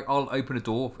 like, I'll open a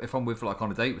door. If I'm with, like, on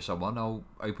a date with someone, I'll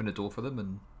open a door for them,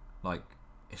 and like,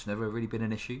 it's never really been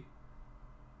an issue.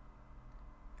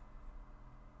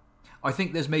 I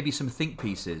think there's maybe some think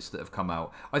pieces that have come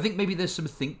out. I think maybe there's some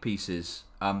think pieces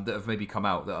that have maybe come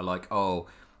out that are like, oh,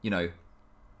 you know,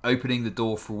 opening the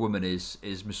door for a woman is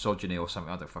misogyny or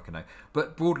something. I don't fucking know.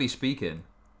 But broadly speaking,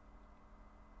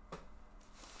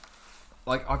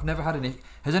 like, I've never had an...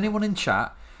 Has anyone in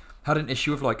chat had an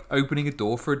issue of, like, opening a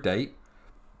door for a date?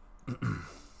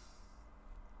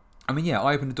 I mean, yeah,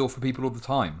 I open the door for people all the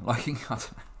time. Like, I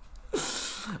don't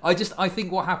know. I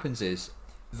think what happens is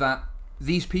that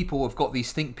these people have got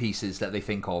these think pieces that they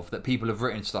think of, that people have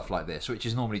written stuff like this, which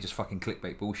is normally just fucking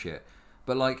clickbait bullshit.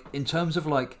 But, like, in terms of,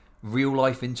 like, real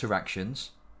life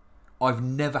interactions, I've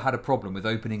never had a problem with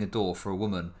opening a door for a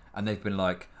woman and they've been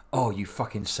like, oh, you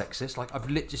fucking sexist. Like,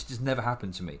 just never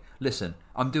happened to me. Listen,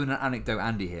 I'm doing an anecdote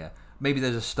Andy here. Maybe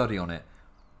there's a study on it.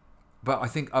 But I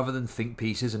think other than think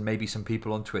pieces and maybe some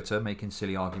people on Twitter making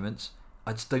silly arguments,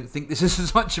 I just don't think this is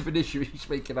as much of an issue as you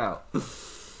make it out.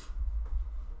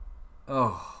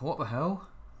 Oh, what the hell?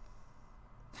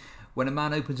 When a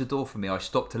man opens a door for me, I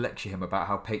stop to lecture him about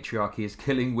how patriarchy is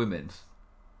killing women.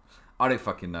 I don't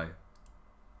fucking know.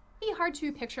 hard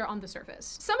to picture on the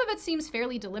surface. Some of it seems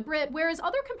fairly deliberate, whereas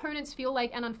other components feel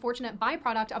like an unfortunate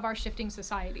byproduct of our shifting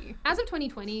society. As of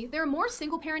 2020, there are more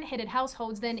single-parent headed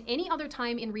households than any other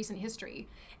time in recent history,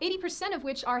 80% of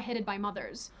which are headed by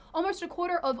mothers. Almost a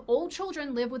quarter of all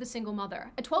children live with a single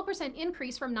mother, a 12%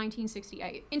 increase from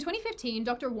 1968. In 2015,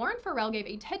 Dr. Warren Farrell gave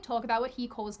a TED Talk about what he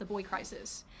calls the boy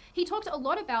crisis. He talked a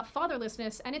lot about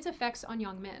fatherlessness and its effects on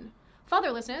young men.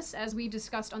 Fatherlessness, as we've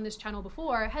discussed on this channel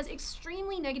before, has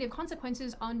extremely negative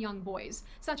consequences on young boys,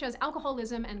 such as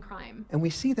alcoholism and crime. And we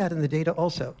see that in the data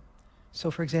also.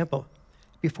 So for example,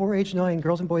 before age 9,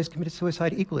 girls and boys committed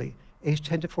suicide equally. Age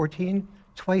 10 to 14,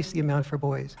 twice the amount for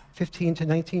boys. 15 to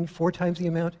 19, 4 times the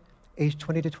amount. Age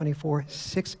 20 to 24,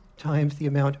 6 times the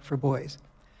amount for boys.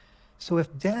 So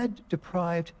if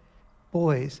dad-deprived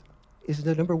boys is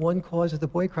the #1 cause of the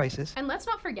boy crisis. And let's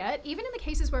not forget, even in the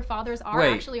cases where fathers are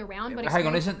actually around, but hang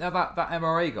on, isn't that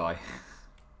MRA guy?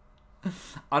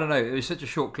 I don't know, it was such a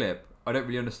short clip. I don't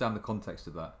really understand the context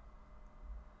of that.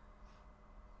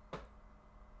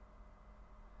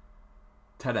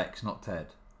 TEDx, not TED.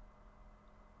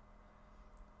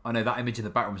 I know that image in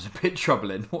the background was a bit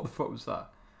troubling. What the fuck was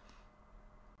that?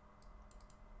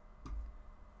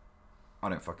 I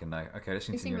don't fucking know. Okay, let's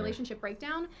continue. Relationship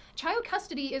breakdown. Child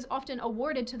custody is often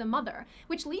awarded to the mother,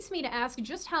 which leads me to ask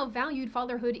just how valued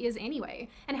fatherhood is anyway,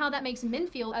 and how that makes men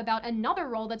feel about another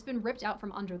role that's been ripped out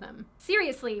from under them.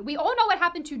 Seriously, we all know what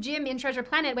happened to Jim in Treasure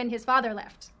Planet when his father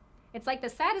left. It's like the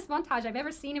saddest montage I've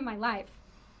ever seen in my life.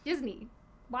 Disney.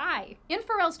 Why? In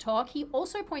Farrell's talk, he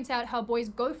also points out how boys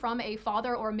go from a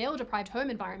father or male-deprived home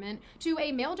environment to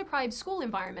a male-deprived school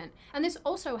environment, and this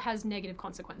also has negative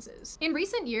consequences. In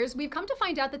recent years, we've come to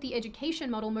find out that the education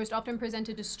model most often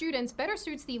presented to students better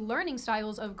suits the learning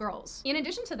styles of girls. In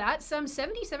addition to that, some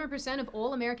 77% of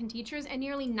all American teachers and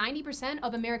nearly 90%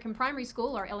 of American primary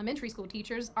school or elementary school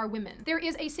teachers are women. There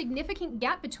is a significant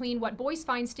gap between what boys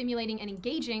find stimulating and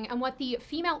engaging and what the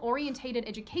female-orientated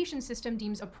education system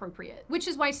deems appropriate, which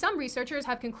is why some researchers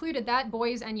have concluded that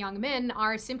boys and young men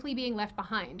are simply being left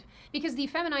behind because the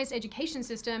feminized education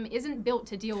system isn't built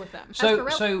to deal with them.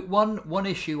 So one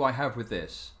issue I have with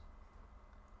this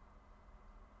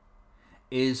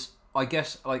is, I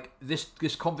guess, like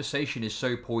this conversation is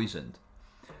so poisoned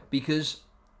because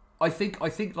I think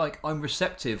like I'm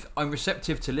receptive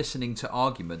to listening to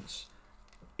arguments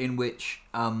in which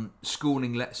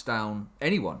schooling lets down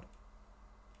anyone,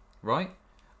 right?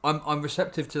 I'm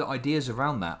receptive to the ideas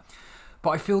around that.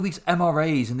 But I feel these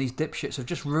MRAs and these dipshits have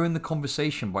just ruined the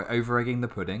conversation by over-egging the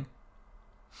pudding.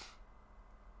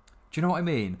 Do you know what I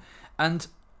mean? And,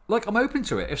 like, I'm open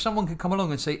to it. If someone could come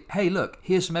along and say, hey, look,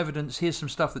 here's some evidence, here's some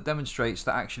stuff that demonstrates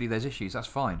that actually there's issues, that's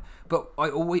fine. But I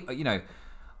always, you know,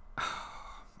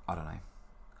 I don't know.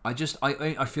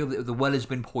 I feel that the well has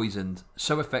been poisoned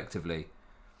so effectively.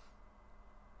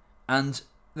 And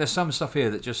there's some stuff here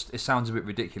that just, it sounds a bit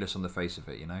ridiculous on the face of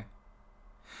it, you know?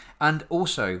 And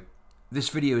also, this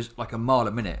video is like a mile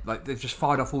a minute. Like, they've just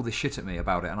fired off all this shit at me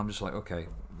about it, and I'm just like, okay,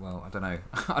 well, I don't know.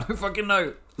 I don't fucking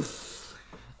know.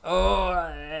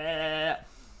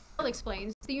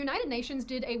 Explains, the United Nations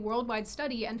did a worldwide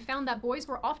study and found that boys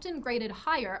were often graded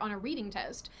higher on a reading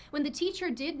test when the teacher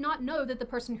did not know that the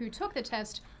person who took the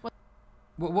test was...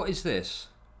 What is this?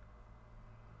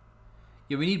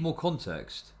 Yeah, we need more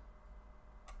context.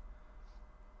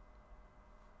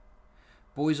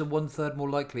 Boys are 1/3 more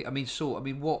likely. I mean,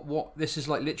 what? This is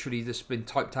like literally this been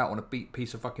typed out on a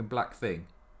piece of fucking black thing.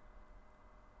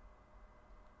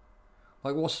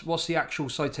 Like, what's the actual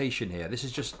citation here? This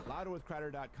is just...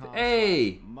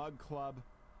 Hey! Mug Club.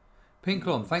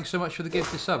 Pinklon, thanks so much for the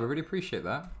gift of sub. I really appreciate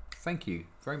that. Thank you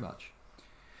very much.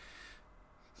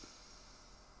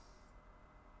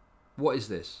 What is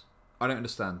this? I don't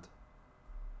understand.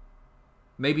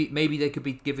 Maybe they could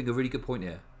be giving a really good point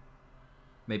here.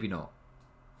 Maybe not.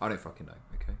 I don't fucking know,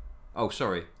 okay? Oh,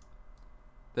 sorry.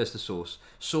 There's the source.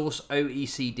 Source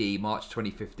OECD, March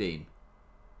 2015.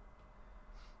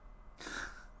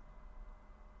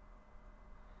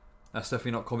 That's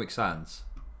definitely not Comic Sans.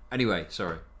 Anyway,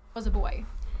 sorry. Was a boy.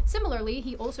 Similarly,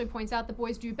 he also points out that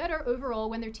boys do better overall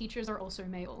when their teachers are also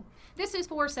male. This is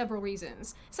for several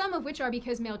reasons, some of which are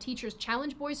because male teachers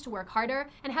challenge boys to work harder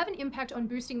and have an impact on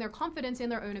boosting their confidence in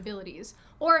their own abilities.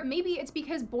 Or maybe it's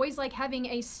because boys like having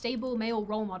a stable male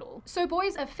role model. So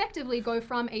boys effectively go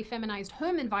from a feminized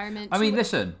home environment to... I mean,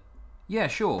 listen. Yeah,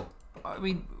 sure. I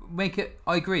mean, make it...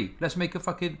 I agree. Let's make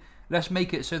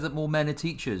it so that more men are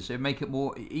teachers and make it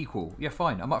more equal. Yeah,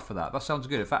 fine. I'm up for that. That sounds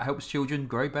good. If that helps children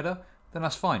grow better, then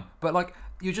that's fine. But, like,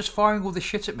 you're just firing all this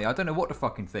shit at me. I don't know what to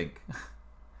fucking think.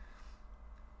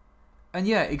 And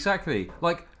yeah, exactly.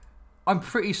 Like, I'm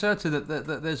pretty certain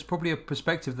that there's probably a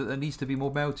perspective that there needs to be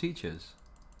more male teachers.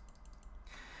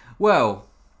 Well,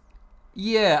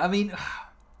 yeah, I mean,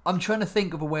 I'm trying to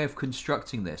think of a way of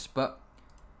constructing this, but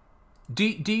do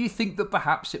you think that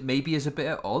perhaps it maybe is a bit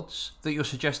at odds that you're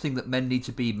suggesting that men need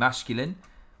to be masculine?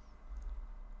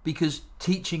 Because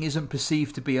teaching isn't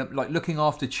perceived to be, like looking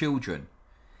after children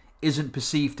isn't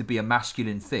perceived to be a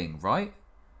masculine thing, right?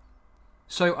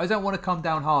 So I don't want to come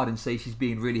down hard and say she's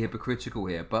being really hypocritical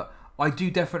here, but I do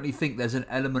definitely think there's an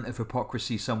element of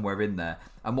hypocrisy somewhere in there.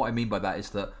 And what I mean by that is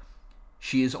that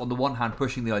she is on the one hand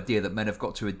pushing the idea that men have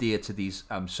got to adhere to these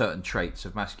certain traits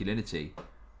of masculinity,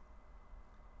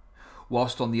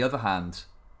 whilst on the other hand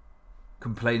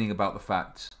complaining about the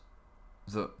fact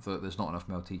that there's not enough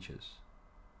male teachers.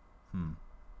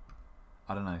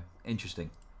 I don't know. Interesting.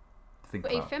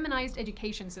 A feminized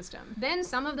education system. Then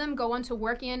some of them go on to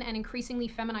work in an increasingly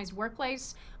feminized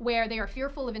workplace where they are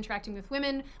fearful of interacting with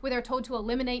women, where they're told to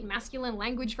eliminate masculine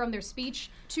language from their speech,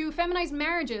 to feminized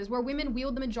marriages where women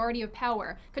wield the majority of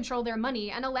power, control their money,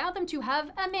 and allow them to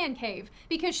have a man cave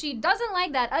because she doesn't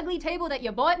like that ugly table that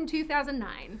you bought in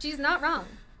 2009. She's not wrong.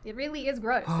 It really is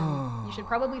gross, and you should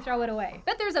probably throw it away.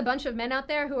 Bet there's a bunch of men out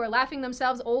there who are laughing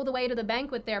themselves all the way to the bank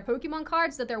with their Pokemon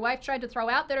cards that their wife tried to throw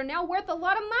out that are now worth a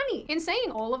lot of money. In saying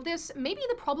all of this, maybe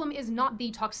the problem is not the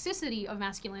toxicity of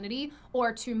masculinity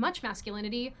or too much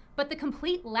masculinity, but the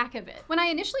complete lack of it. When I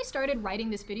initially started writing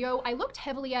this video, I looked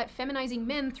heavily at feminizing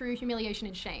men through humiliation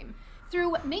and shame,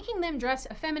 through making them dress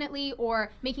effeminately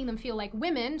or making them feel like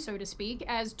women, so to speak,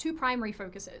 as two primary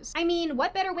focuses. I mean,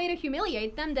 what better way to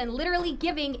humiliate them than literally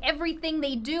giving everything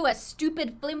they do a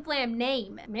stupid flim-flam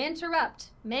name? Manterrupt,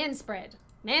 manspread,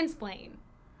 mansplain,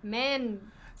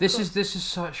 man... This is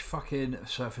such fucking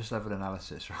surface level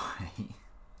analysis, right?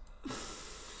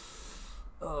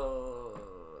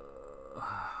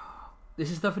 This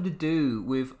has nothing to do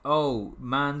with,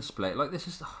 mansplain. Like, this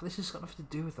has got nothing to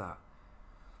do with that.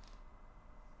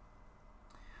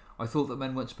 I thought that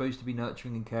men weren't supposed to be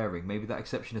nurturing and caring. Maybe that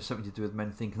exception has something to do with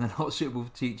men thinking they're not suitable for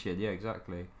teaching. Yeah,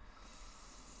 exactly.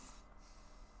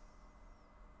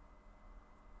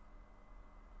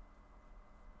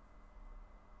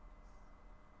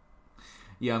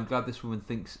 Yeah, I'm glad this woman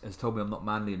has told me I'm not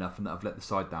manly enough and that I've let the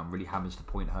side down. Really hammers the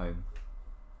point home.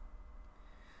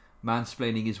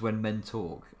 Mansplaining is when men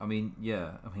talk. I mean,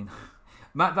 yeah. I mean,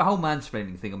 the whole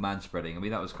mansplaining thing and manspreading. I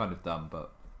mean, that was kind of dumb,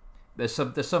 but there's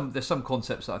some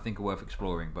concepts that I think are worth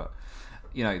exploring. But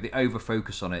you know, the over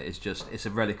focus on it is it's a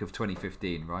relic of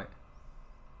 2015, right?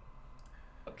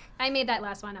 I made that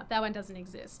last one up. That one doesn't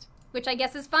exist. Which I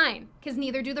guess is fine, because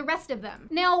neither do the rest of them.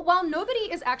 Now, while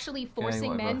nobody is actually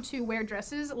forcing men to wear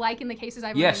dresses, like in the cases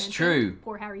I've already mentioned, true.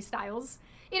 Poor Harry Styles,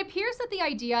 it appears that the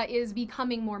idea is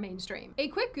becoming more mainstream. A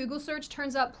quick Google search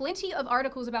turns up plenty of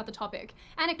articles about the topic,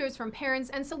 anecdotes from parents,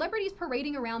 and celebrities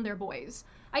parading around their boys.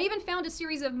 I even found a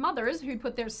series of mothers who'd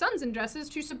put their sons in dresses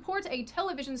to support a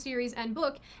television series and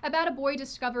book about a boy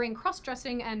discovering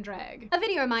cross-dressing and drag. A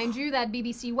video, mind you, that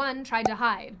BBC One tried to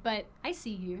hide, but I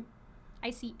see you. I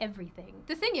see everything.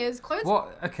 The thing is, clothes...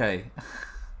 What? Okay.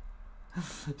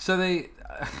 So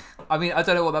I mean, I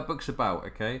don't know what that book's about,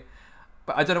 okay?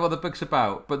 But I don't know what the book's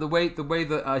about, but the way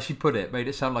that she put it made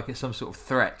it sound like it's some sort of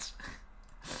threat.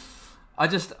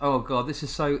 Oh god, this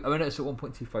is so... I mean, it's at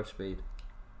 1.25 speed.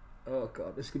 Oh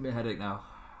god, this gives me a headache now.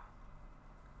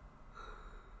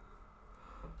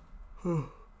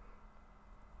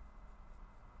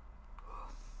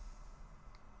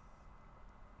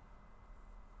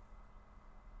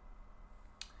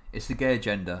 It's the gay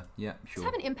agenda. Yeah, sure.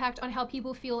 Have an impact on how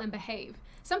people feel and behave,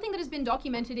 something that has been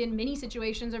documented in many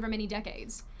situations over many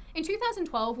decades. In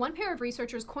 2012, one pair of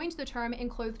researchers coined the term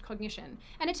enclothed cognition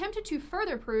and attempted to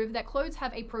further prove that clothes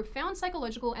have a profound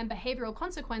psychological and behavioral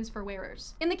consequence for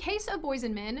wearers. In the case of boys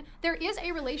and men, there is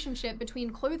a relationship between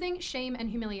clothing, shame, and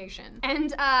humiliation.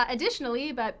 And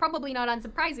additionally, but probably not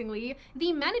unsurprisingly,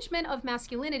 the management of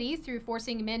masculinity through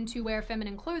forcing men to wear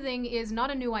feminine clothing is not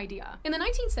a new idea. In the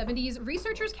 1970s,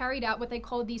 researchers carried out what they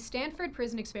called the Stanford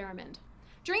Prison Experiment.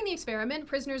 During the experiment,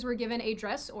 prisoners were given a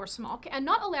dress or smock and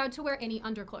not allowed to wear any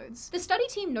underclothes. The study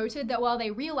team noted that while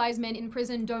they realize men in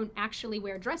prison don't actually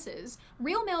wear dresses,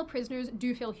 real male prisoners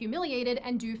do feel humiliated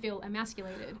and do feel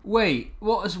emasculated. Wait,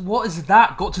 what has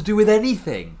that got to do with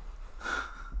anything?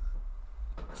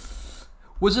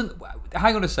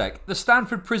 Hang on a sec. The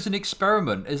Stanford Prison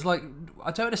Experiment is like,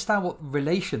 I don't understand what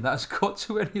relation that's got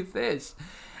to any of this.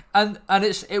 And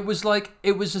it was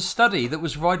a study that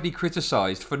was widely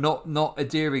criticised for not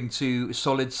adhering to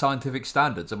solid scientific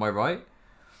standards. Am I right?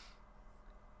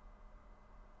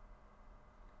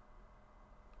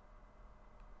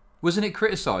 Wasn't it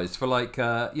criticised for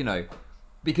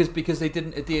Because they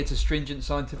didn't adhere to stringent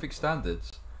scientific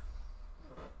standards.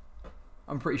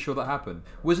 I'm pretty sure that happened.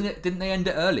 Wasn't it? Didn't they end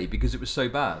it early because it was so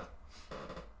bad?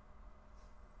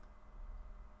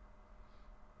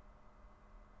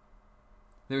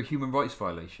 There were human rights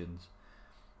violations.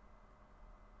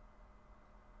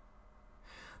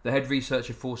 The head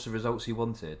researcher forced the results he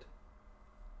wanted.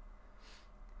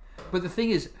 But the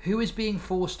thing is, who is being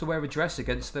forced to wear a dress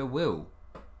against their will?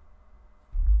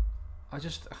 I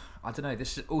don't know,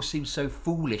 this all seems so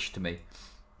foolish to me.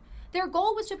 Their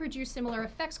goal was to produce similar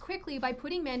effects quickly by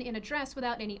putting men in a dress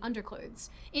without any underclothes.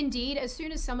 Indeed, as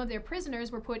soon as some of their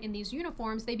prisoners were put in these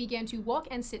uniforms, they began to walk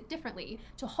and sit differently,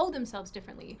 to hold themselves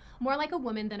differently, more like a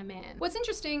woman than a man. What's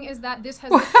interesting is that this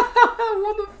has...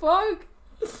 What the fuck?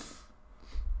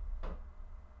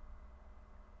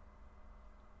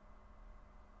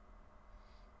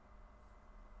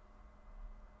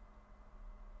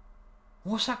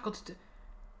 What's that got to do?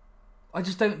 I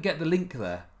just don't get the link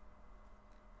there.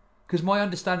 Because my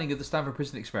understanding of the Stanford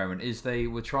Prison Experiment is they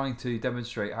were trying to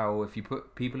demonstrate how if you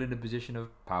put people in a position of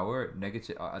power,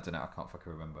 negative... I don't know, I can't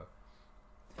fucking remember.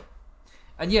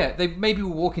 And yeah, they maybe were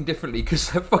walking differently because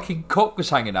their fucking cock was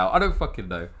hanging out. I don't fucking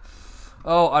know.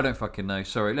 Oh, I don't fucking know.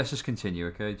 Sorry, let's just continue,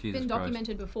 okay? Jesus been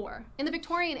documented Christ. Before. In the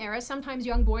Victorian era, sometimes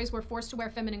young boys were forced to wear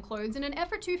feminine clothes in an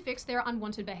effort to fix their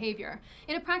unwanted behavior,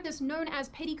 in a practice known as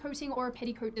petticoating or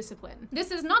petticoat discipline. This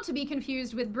is not to be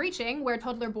confused with breeching, where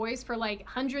toddler boys for like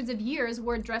hundreds of years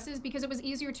wore dresses because it was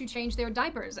easier to change their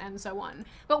diapers and so on,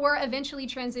 but were eventually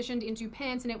transitioned into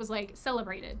pants and it was like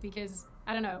celebrated because,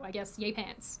 I don't know, I guess yay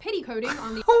pants. Petticoating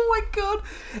on the... Oh my god!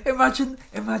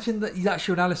 Imagine the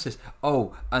actual analysis.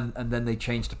 Oh, and then they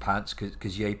changed to pants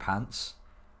because yay pants.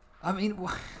 I mean,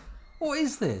 what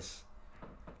is this?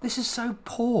 This is so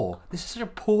poor. This is such a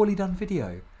poorly done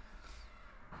video.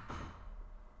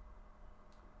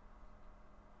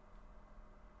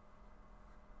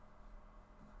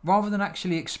 Rather than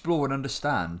actually explore and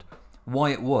understand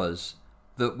why it was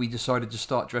that we decided to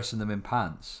start dressing them in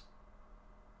pants.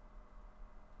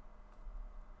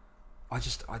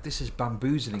 This is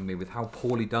bamboozling me with how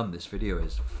poorly done this video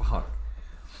is. Fuck.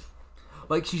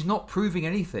 Like, she's not proving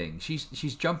anything.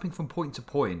 She's jumping from point to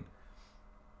point.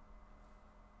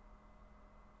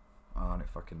 Oh, I don't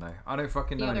fucking know. I don't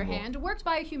fucking know other anymore. hand, worked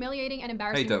by humiliating and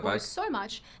embarrassing the boys so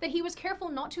much that he was careful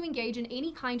not to engage in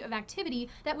any kind of activity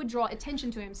that would draw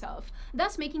attention to himself,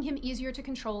 thus making him easier to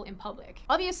control in public.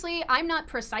 Obviously, I'm not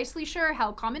precisely sure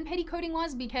how common petticoating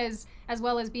was because, as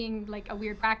well as being like a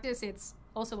weird practice, it's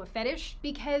also a fetish,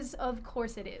 because of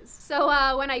course it is.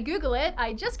 So when I Google it,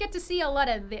 I just get to see a lot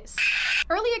of this.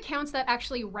 Early accounts that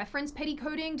actually reference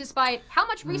petticoating, despite how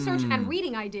much research and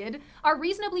reading I did, are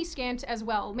reasonably scant as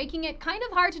well, making it kind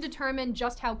of hard to determine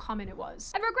just how common it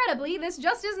was. And regrettably, this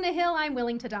just isn't a hill I'm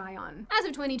willing to die on. As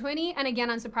of 2020, and again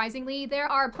unsurprisingly, there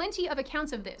are plenty of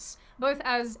accounts of this, both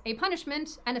as a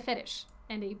punishment and a fetish,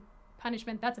 and a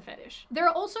punishment that's a fetish. There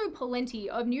are also plenty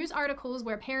of news articles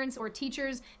where parents or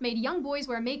teachers made young boys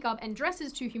wear makeup and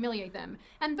dresses to humiliate them,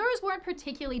 and those weren't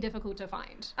particularly difficult to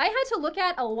find. I had to look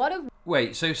at a lot of...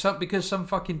 Wait, so because some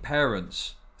fucking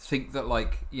parents think that,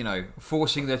 like, you know,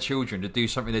 forcing their children to do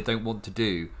something they don't want to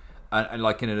do, and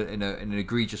like in an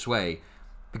egregious way,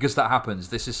 because that happens,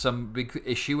 this is some big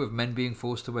issue of men being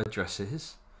forced to wear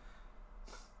dresses?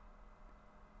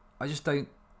 I just don't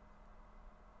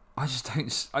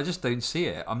see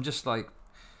it. I'm just like,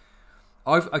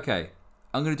 okay,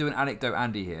 I'm going to do an anecdote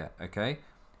Andy here, okay?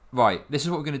 Right, this is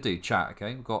what we're going to do, chat,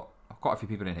 okay? We've got quite a few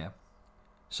people in here.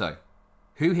 So,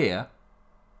 who here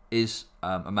is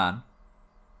a man?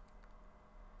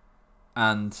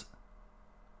 And,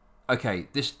 okay,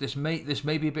 this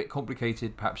may be a bit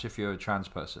complicated, perhaps if you're a trans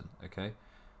person, okay?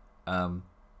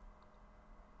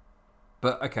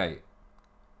 But, okay.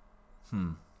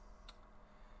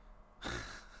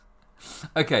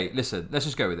 Okay, listen, let's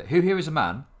just go with it. Who here is a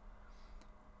man?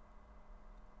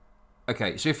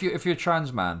 Okay, so if you're a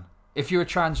trans man,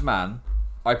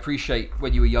 I appreciate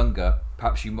when you were younger,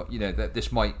 perhaps you know that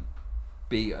this might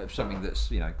be something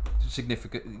that's, you know,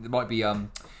 significant. It might be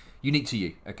unique to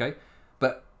you. Okay,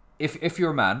 but if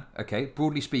you're a man, okay,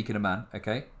 broadly speaking, a man,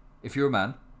 okay, if you're a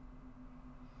man,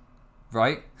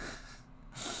 right?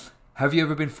 Have you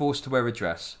ever been forced to wear a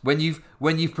dress when you've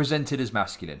presented as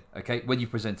masculine? Okay, when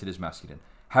you've presented as masculine,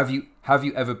 have you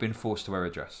ever been forced to wear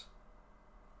a dress?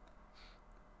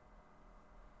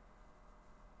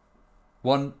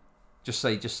 One, just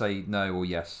say no or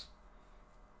yes.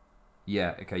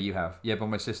 Yeah, okay, you have. Yeah, by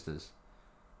my sisters.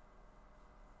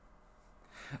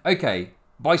 Okay,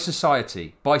 by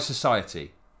society. Has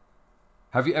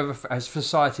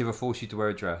society ever forced you to wear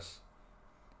a dress?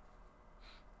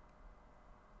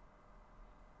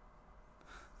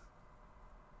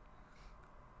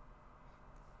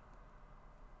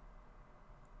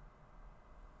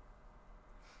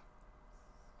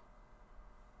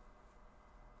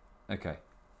 Okay.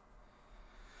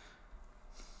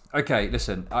 Okay,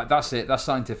 listen. That's it. That's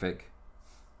scientific.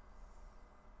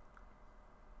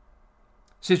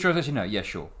 Cisgeneration? No. Yeah,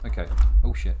 sure. Okay.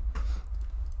 Oh shit.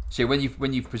 So when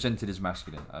you've presented as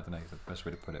masculine, I don't know the best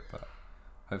way to put it, but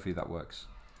hopefully that works.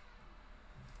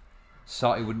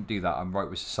 Society wouldn't do that. I'm right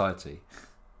with society.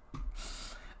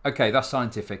 Okay, that's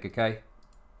scientific. Okay.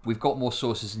 We've got more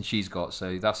sources than she's got,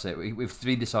 so that's it. We've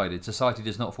been decided. Society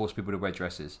does not force people to wear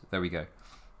dresses. There we go.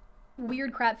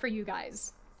 Weird crap for you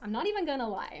guys. I'm not even gonna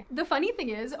lie. The funny thing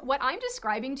is, what I'm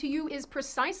describing to you is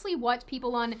precisely what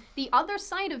people on the other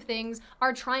side of things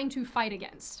are trying to fight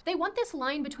against. They want this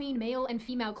line between male and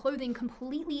female clothing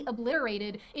completely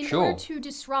obliterated in order to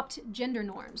disrupt gender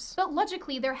norms. But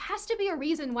logically, there has to be a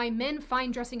reason why men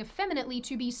find dressing effeminately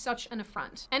to be such an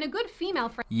affront. And a good female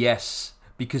friend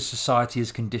because society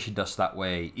has conditioned us that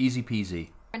way. Easy peasy.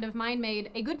 Friend of mine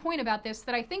made a good point about this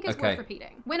that I think is worth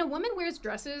repeating. When a woman wears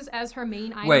dresses as her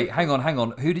main item... Wait, hang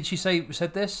on. Who did she say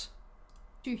said this?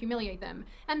 To humiliate them.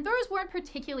 And those weren't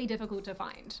particularly difficult to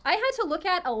find. I had to look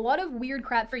at a lot of weird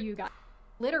crap for you guys.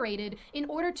 Obliterated in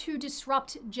order to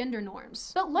disrupt gender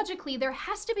norms. But logically, there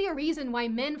has to be a reason why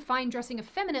men find dressing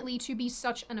effeminately to be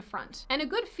such an affront. And a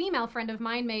good female friend of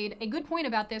mine made a good point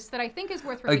about this that I think is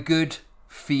worth repeating. A good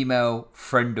female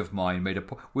friend of mine made a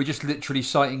point. We're just literally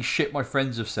citing shit my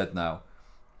friends have said now.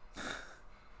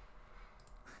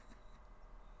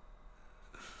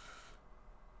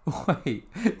 Wait,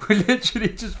 we're literally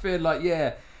just being like,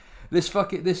 yeah, this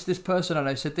person I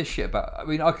know said this shit about. I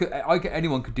mean,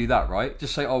 anyone could do that, right?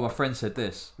 Just say, oh, my friend said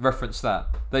this. Reference that.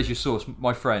 There's your source,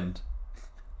 my friend.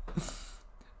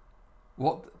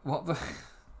 What the?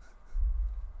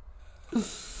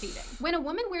 When a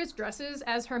woman wears dresses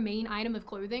as her main item of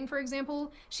clothing, for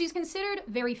example, she's considered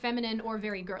very feminine or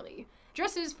very girly.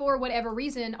 Dresses, for whatever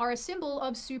reason, are a symbol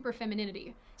of super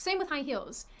femininity. Same with high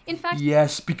heels. In fact...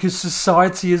 Yes, because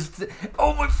society is...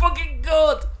 Oh my fucking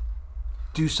god!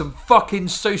 Do some fucking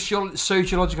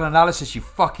sociological analysis, you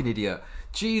fucking idiot.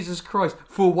 Jesus Christ.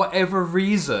 For whatever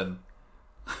reason.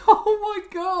 Oh my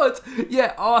god!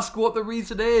 Yeah, ask what the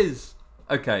reason is.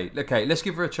 Okay, let's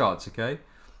give her a chance, okay?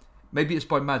 Maybe it's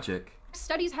by magic.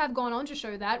 Studies have gone on to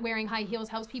show that wearing high heels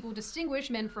helps people distinguish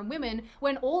men from women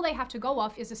when all they have to go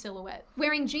off is a silhouette.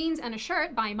 Wearing jeans and a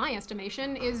shirt, by my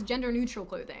estimation, is gender-neutral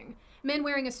clothing. Men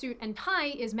wearing a suit and tie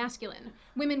is masculine.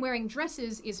 Women wearing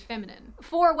dresses is feminine.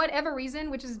 For whatever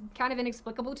reason, which is kind of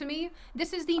inexplicable to me,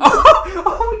 this is the...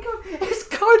 Oh my god, it's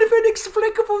kind of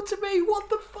inexplicable to me. What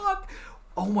the fuck?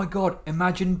 Oh my god,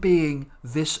 imagine being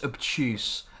this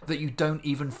obtuse that you don't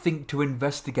even think to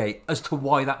investigate as to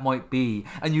why that might be,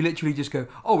 and you literally just go,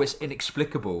 oh, it's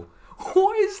inexplicable.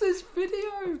 What is this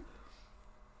video?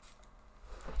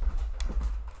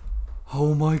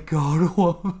 Oh my god,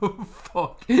 what the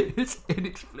fuck? It's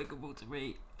inexplicable to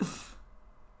me.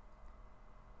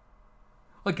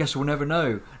 I guess we'll never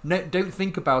know. Don't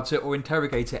think about it or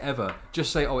interrogate it ever.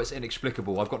 Just say, oh, it's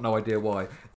inexplicable. I've got no idea why.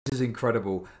 This is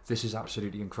incredible. This is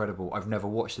absolutely incredible. I've never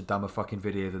watched a dumber fucking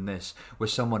video than this, where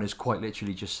someone has quite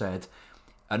literally just said,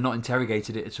 and not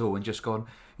interrogated it at all, and just gone,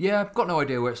 yeah, I've got no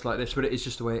idea where it's like this, but it is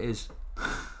just the way it is.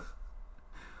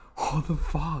 What the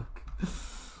fuck?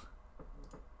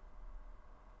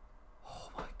 Oh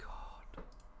my god.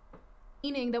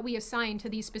 Meaning that we assign to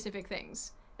these specific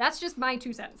things. That's just my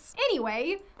 2 cents.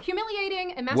 Anyway,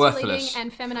 humiliating, emasculating,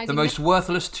 and feminizing... The most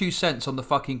worthless 2 cents on the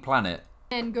fucking planet.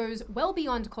 And goes well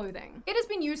beyond clothing. It has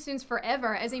been used since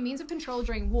forever as a means of control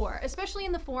during war, especially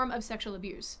in the form of sexual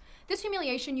abuse. This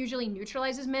humiliation usually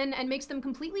neutralizes men and makes them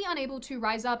completely unable to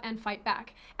rise up and fight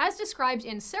back, as described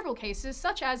in several cases,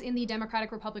 such as in the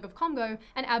Democratic Republic of Congo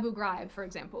and Abu Ghraib, for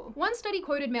example. One study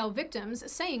quoted male victims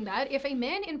saying that if a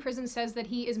man in prison says that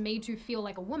he is made to feel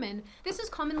like a woman, this is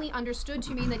commonly understood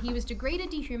to mean that he was degraded,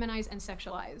 dehumanized, and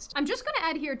sexualized. I'm just gonna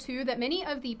add here too that many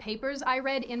of the papers I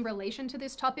read in relation to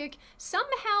this topic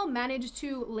somehow managed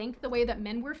to link the way that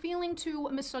men were feeling to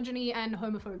misogyny and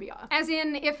homophobia. As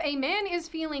in, if a man is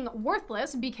feeling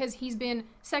worthless because he's been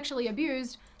sexually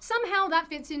abused, somehow that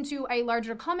fits into a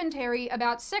larger commentary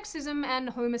about sexism and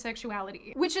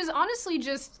homosexuality, which is honestly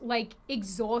just, like,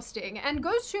 exhausting and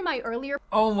goes to my earlier...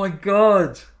 Oh my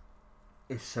god!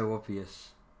 It's so obvious.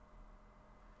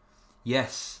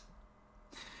 Yes.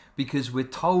 Because we're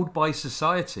told by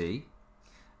society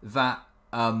that,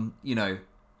 you know,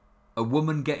 a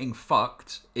woman getting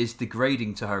fucked is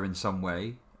degrading to her in some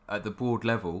way at the broad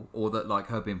level, or that, like,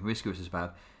 her being promiscuous is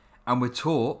bad. And we're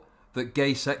taught that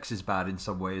gay sex is bad in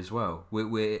some way as well.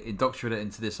 We're indoctrinated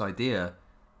into this idea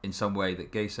in some way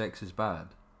that gay sex is bad.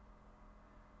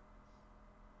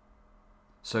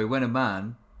 So when a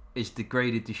man is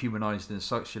degraded, dehumanized, and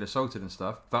sexually assaulted and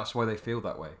stuff, that's why they feel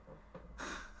that way.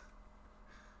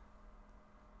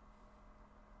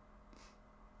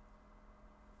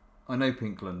 I know,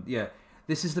 Pinkland. Yeah,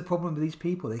 this is the problem with these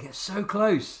people. They get so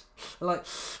close. They're like,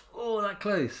 oh, that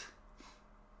close.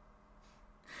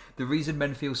 The reason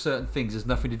men feel certain things has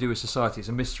nothing to do with society. It's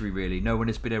a mystery, really. No one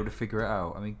has been able to figure it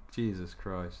out. I mean, Jesus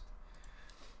Christ.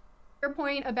 Your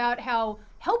point about how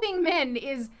helping men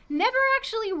is never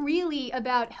actually really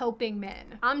about helping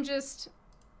men. I'm just...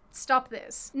 Stop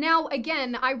this. Now,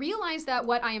 again, I realize that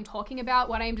what I am talking about,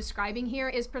 what I am describing here,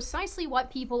 is precisely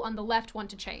what people on the left want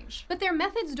to change. But their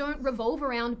methods don't revolve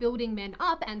around building men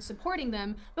up and supporting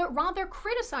them, but rather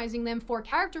criticizing them for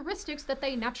characteristics that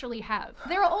they naturally have.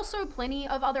 There are also plenty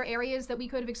of other areas that we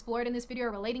could have explored in this video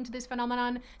relating to this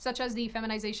phenomenon, such as the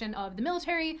feminization of the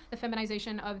military, the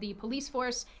feminization of the police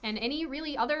force, and any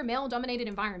really other male-dominated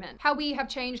environment. How we have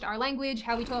changed our language,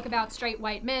 how we talk about straight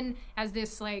white men as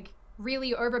this, like,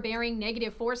 really overbearing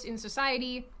negative force in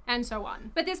society, and so on.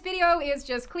 But this video is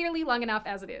just clearly long enough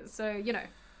as it is, so, you know,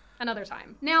 another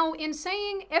time. Now, in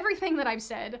saying everything that I've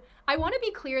said, I want to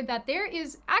be clear that there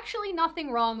is actually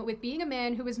nothing wrong with being a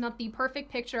man who is not the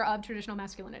perfect picture of traditional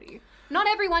masculinity. Not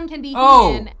everyone can be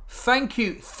human. Thank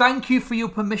you. Thank you for your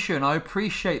permission. I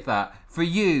appreciate that. For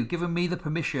you giving me the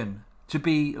permission to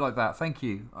be like that. Thank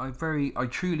you. I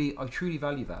truly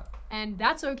value that. And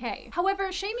that's okay.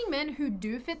 However, shaming men who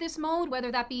do fit this mold, whether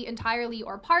that be entirely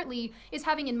or partly, is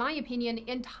having, in my opinion,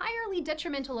 entirely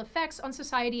detrimental effects on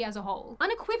society as a whole.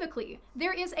 Unequivocally,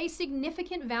 there is a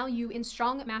significant value in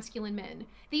strong masculine men.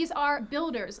 These are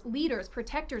builders, leaders,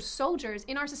 protectors, soldiers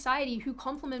in our society who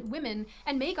complement women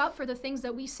and make up for the things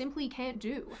that we simply can't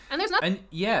do. And there's nothing— And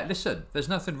yeah, listen, there's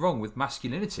nothing wrong with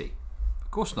masculinity.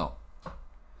 Of course not.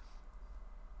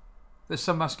 There's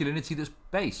some masculinity that's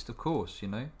based, of course, you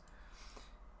know.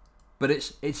 But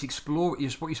it's explore. What you're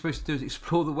supposed to do is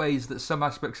explore the ways that some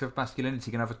aspects of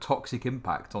masculinity can have a toxic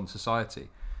impact on society,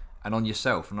 and on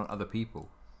yourself and on other people.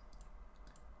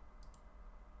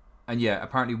 And yeah,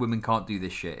 apparently women can't do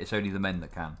this shit. It's only the men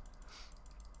that can.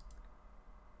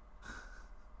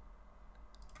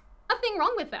 nothing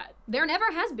wrong with that. There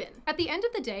never has been. At the end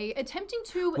of the day, attempting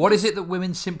to— What is it that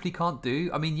women simply can't do?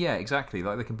 I mean, yeah, exactly.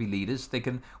 Like, they can be leaders. They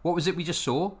can... What was it we just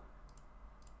saw?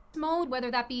 Mode, whether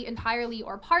that be entirely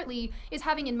or partly, is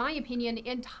having, in my opinion,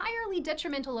 entirely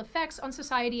detrimental effects on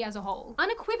society as a whole.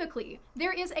 Unequivocally,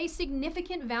 there is a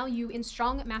significant value in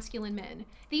strong masculine men.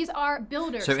 These are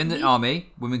builders. So in the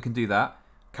army, women can do that.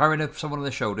 Carrying someone on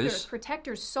their shoulders.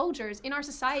 Protectors, soldiers in our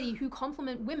society who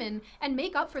complement women and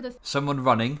make up for the someone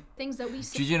running. Things that we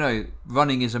Did you know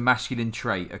running is a masculine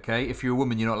trait, okay? If you're a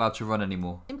woman, you're not allowed to run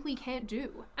anymore. Simply can't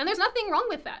do. And there's nothing wrong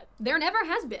with that. There never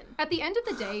has been. At the end of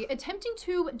the day, attempting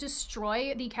to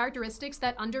destroy the characteristics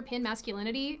that underpin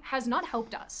masculinity has not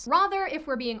helped us. Rather, if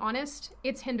we're being honest,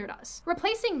 it's hindered us.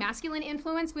 Replacing masculine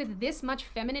influence with this much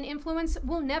feminine influence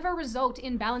will never result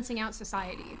in balancing out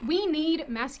society. We need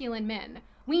masculine men.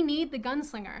 We need the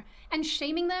gunslinger, and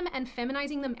shaming them and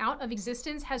feminizing them out of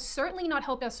existence has certainly not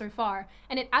helped us so far,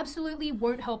 and it absolutely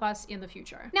won't help us in the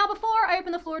future. Now, before I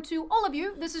open the floor to all of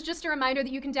you, this is just a reminder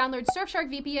that you can download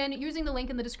Surfshark VPN using the link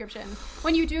in the description.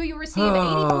 When you do, you'll receive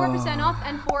 84% off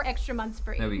and 4 extra months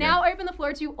free. Now, open the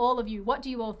floor to all of you. What do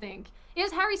you all think?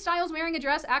 Is Harry Styles wearing a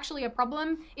dress actually a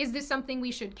problem? Is this something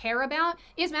we should care about?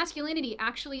 Is masculinity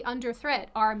actually under threat?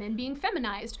 Are men being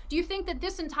feminized? Do you think that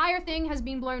this entire thing has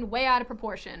been blown way out of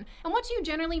proportion? And what do you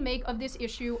generally make of this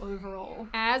issue overall?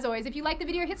 As always, if you like the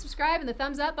video, hit subscribe and the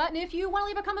thumbs up button. If you want to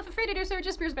leave a comment, feel free to do so.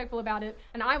 Just be respectful about it.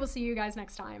 And I will see you guys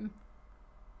next time.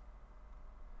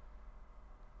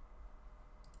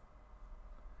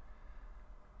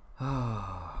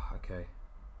 Okay.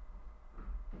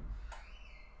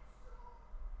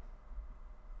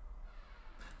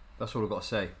 That's all I've got to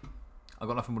say. I've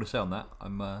got nothing more to say on that.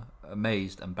 I'm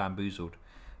amazed and bamboozled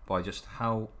by just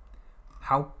how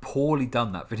poorly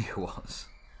done that video was.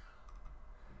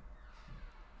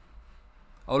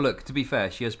 Oh look, to be fair,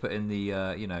 she has put in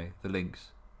the you know, the links.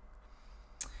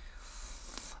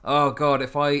 Oh god,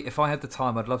 if I had the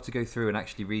time, I'd love to go through and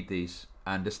actually read these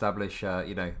and establish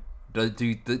you know,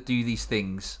 do these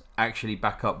things actually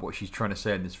back up what she's trying to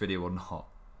say in this video or not.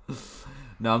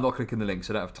 No, I'm not clicking the links.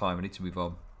 I don't have time. I need to move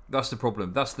on. That's the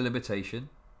problem. That's the limitation.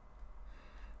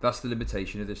 That's the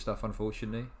limitation of this stuff,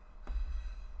 unfortunately.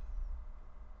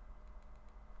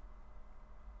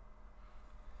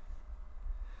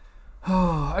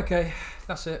 Oh, okay.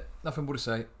 That's it. Nothing more to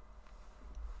say.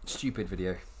 Stupid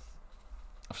video.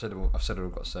 I've said all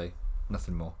I've got to say.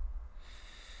 Nothing more.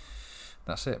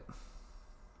 That's it.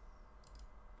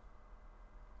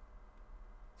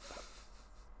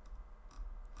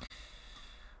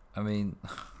 I mean,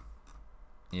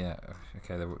 yeah,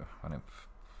 okay.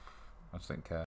 I just don't care.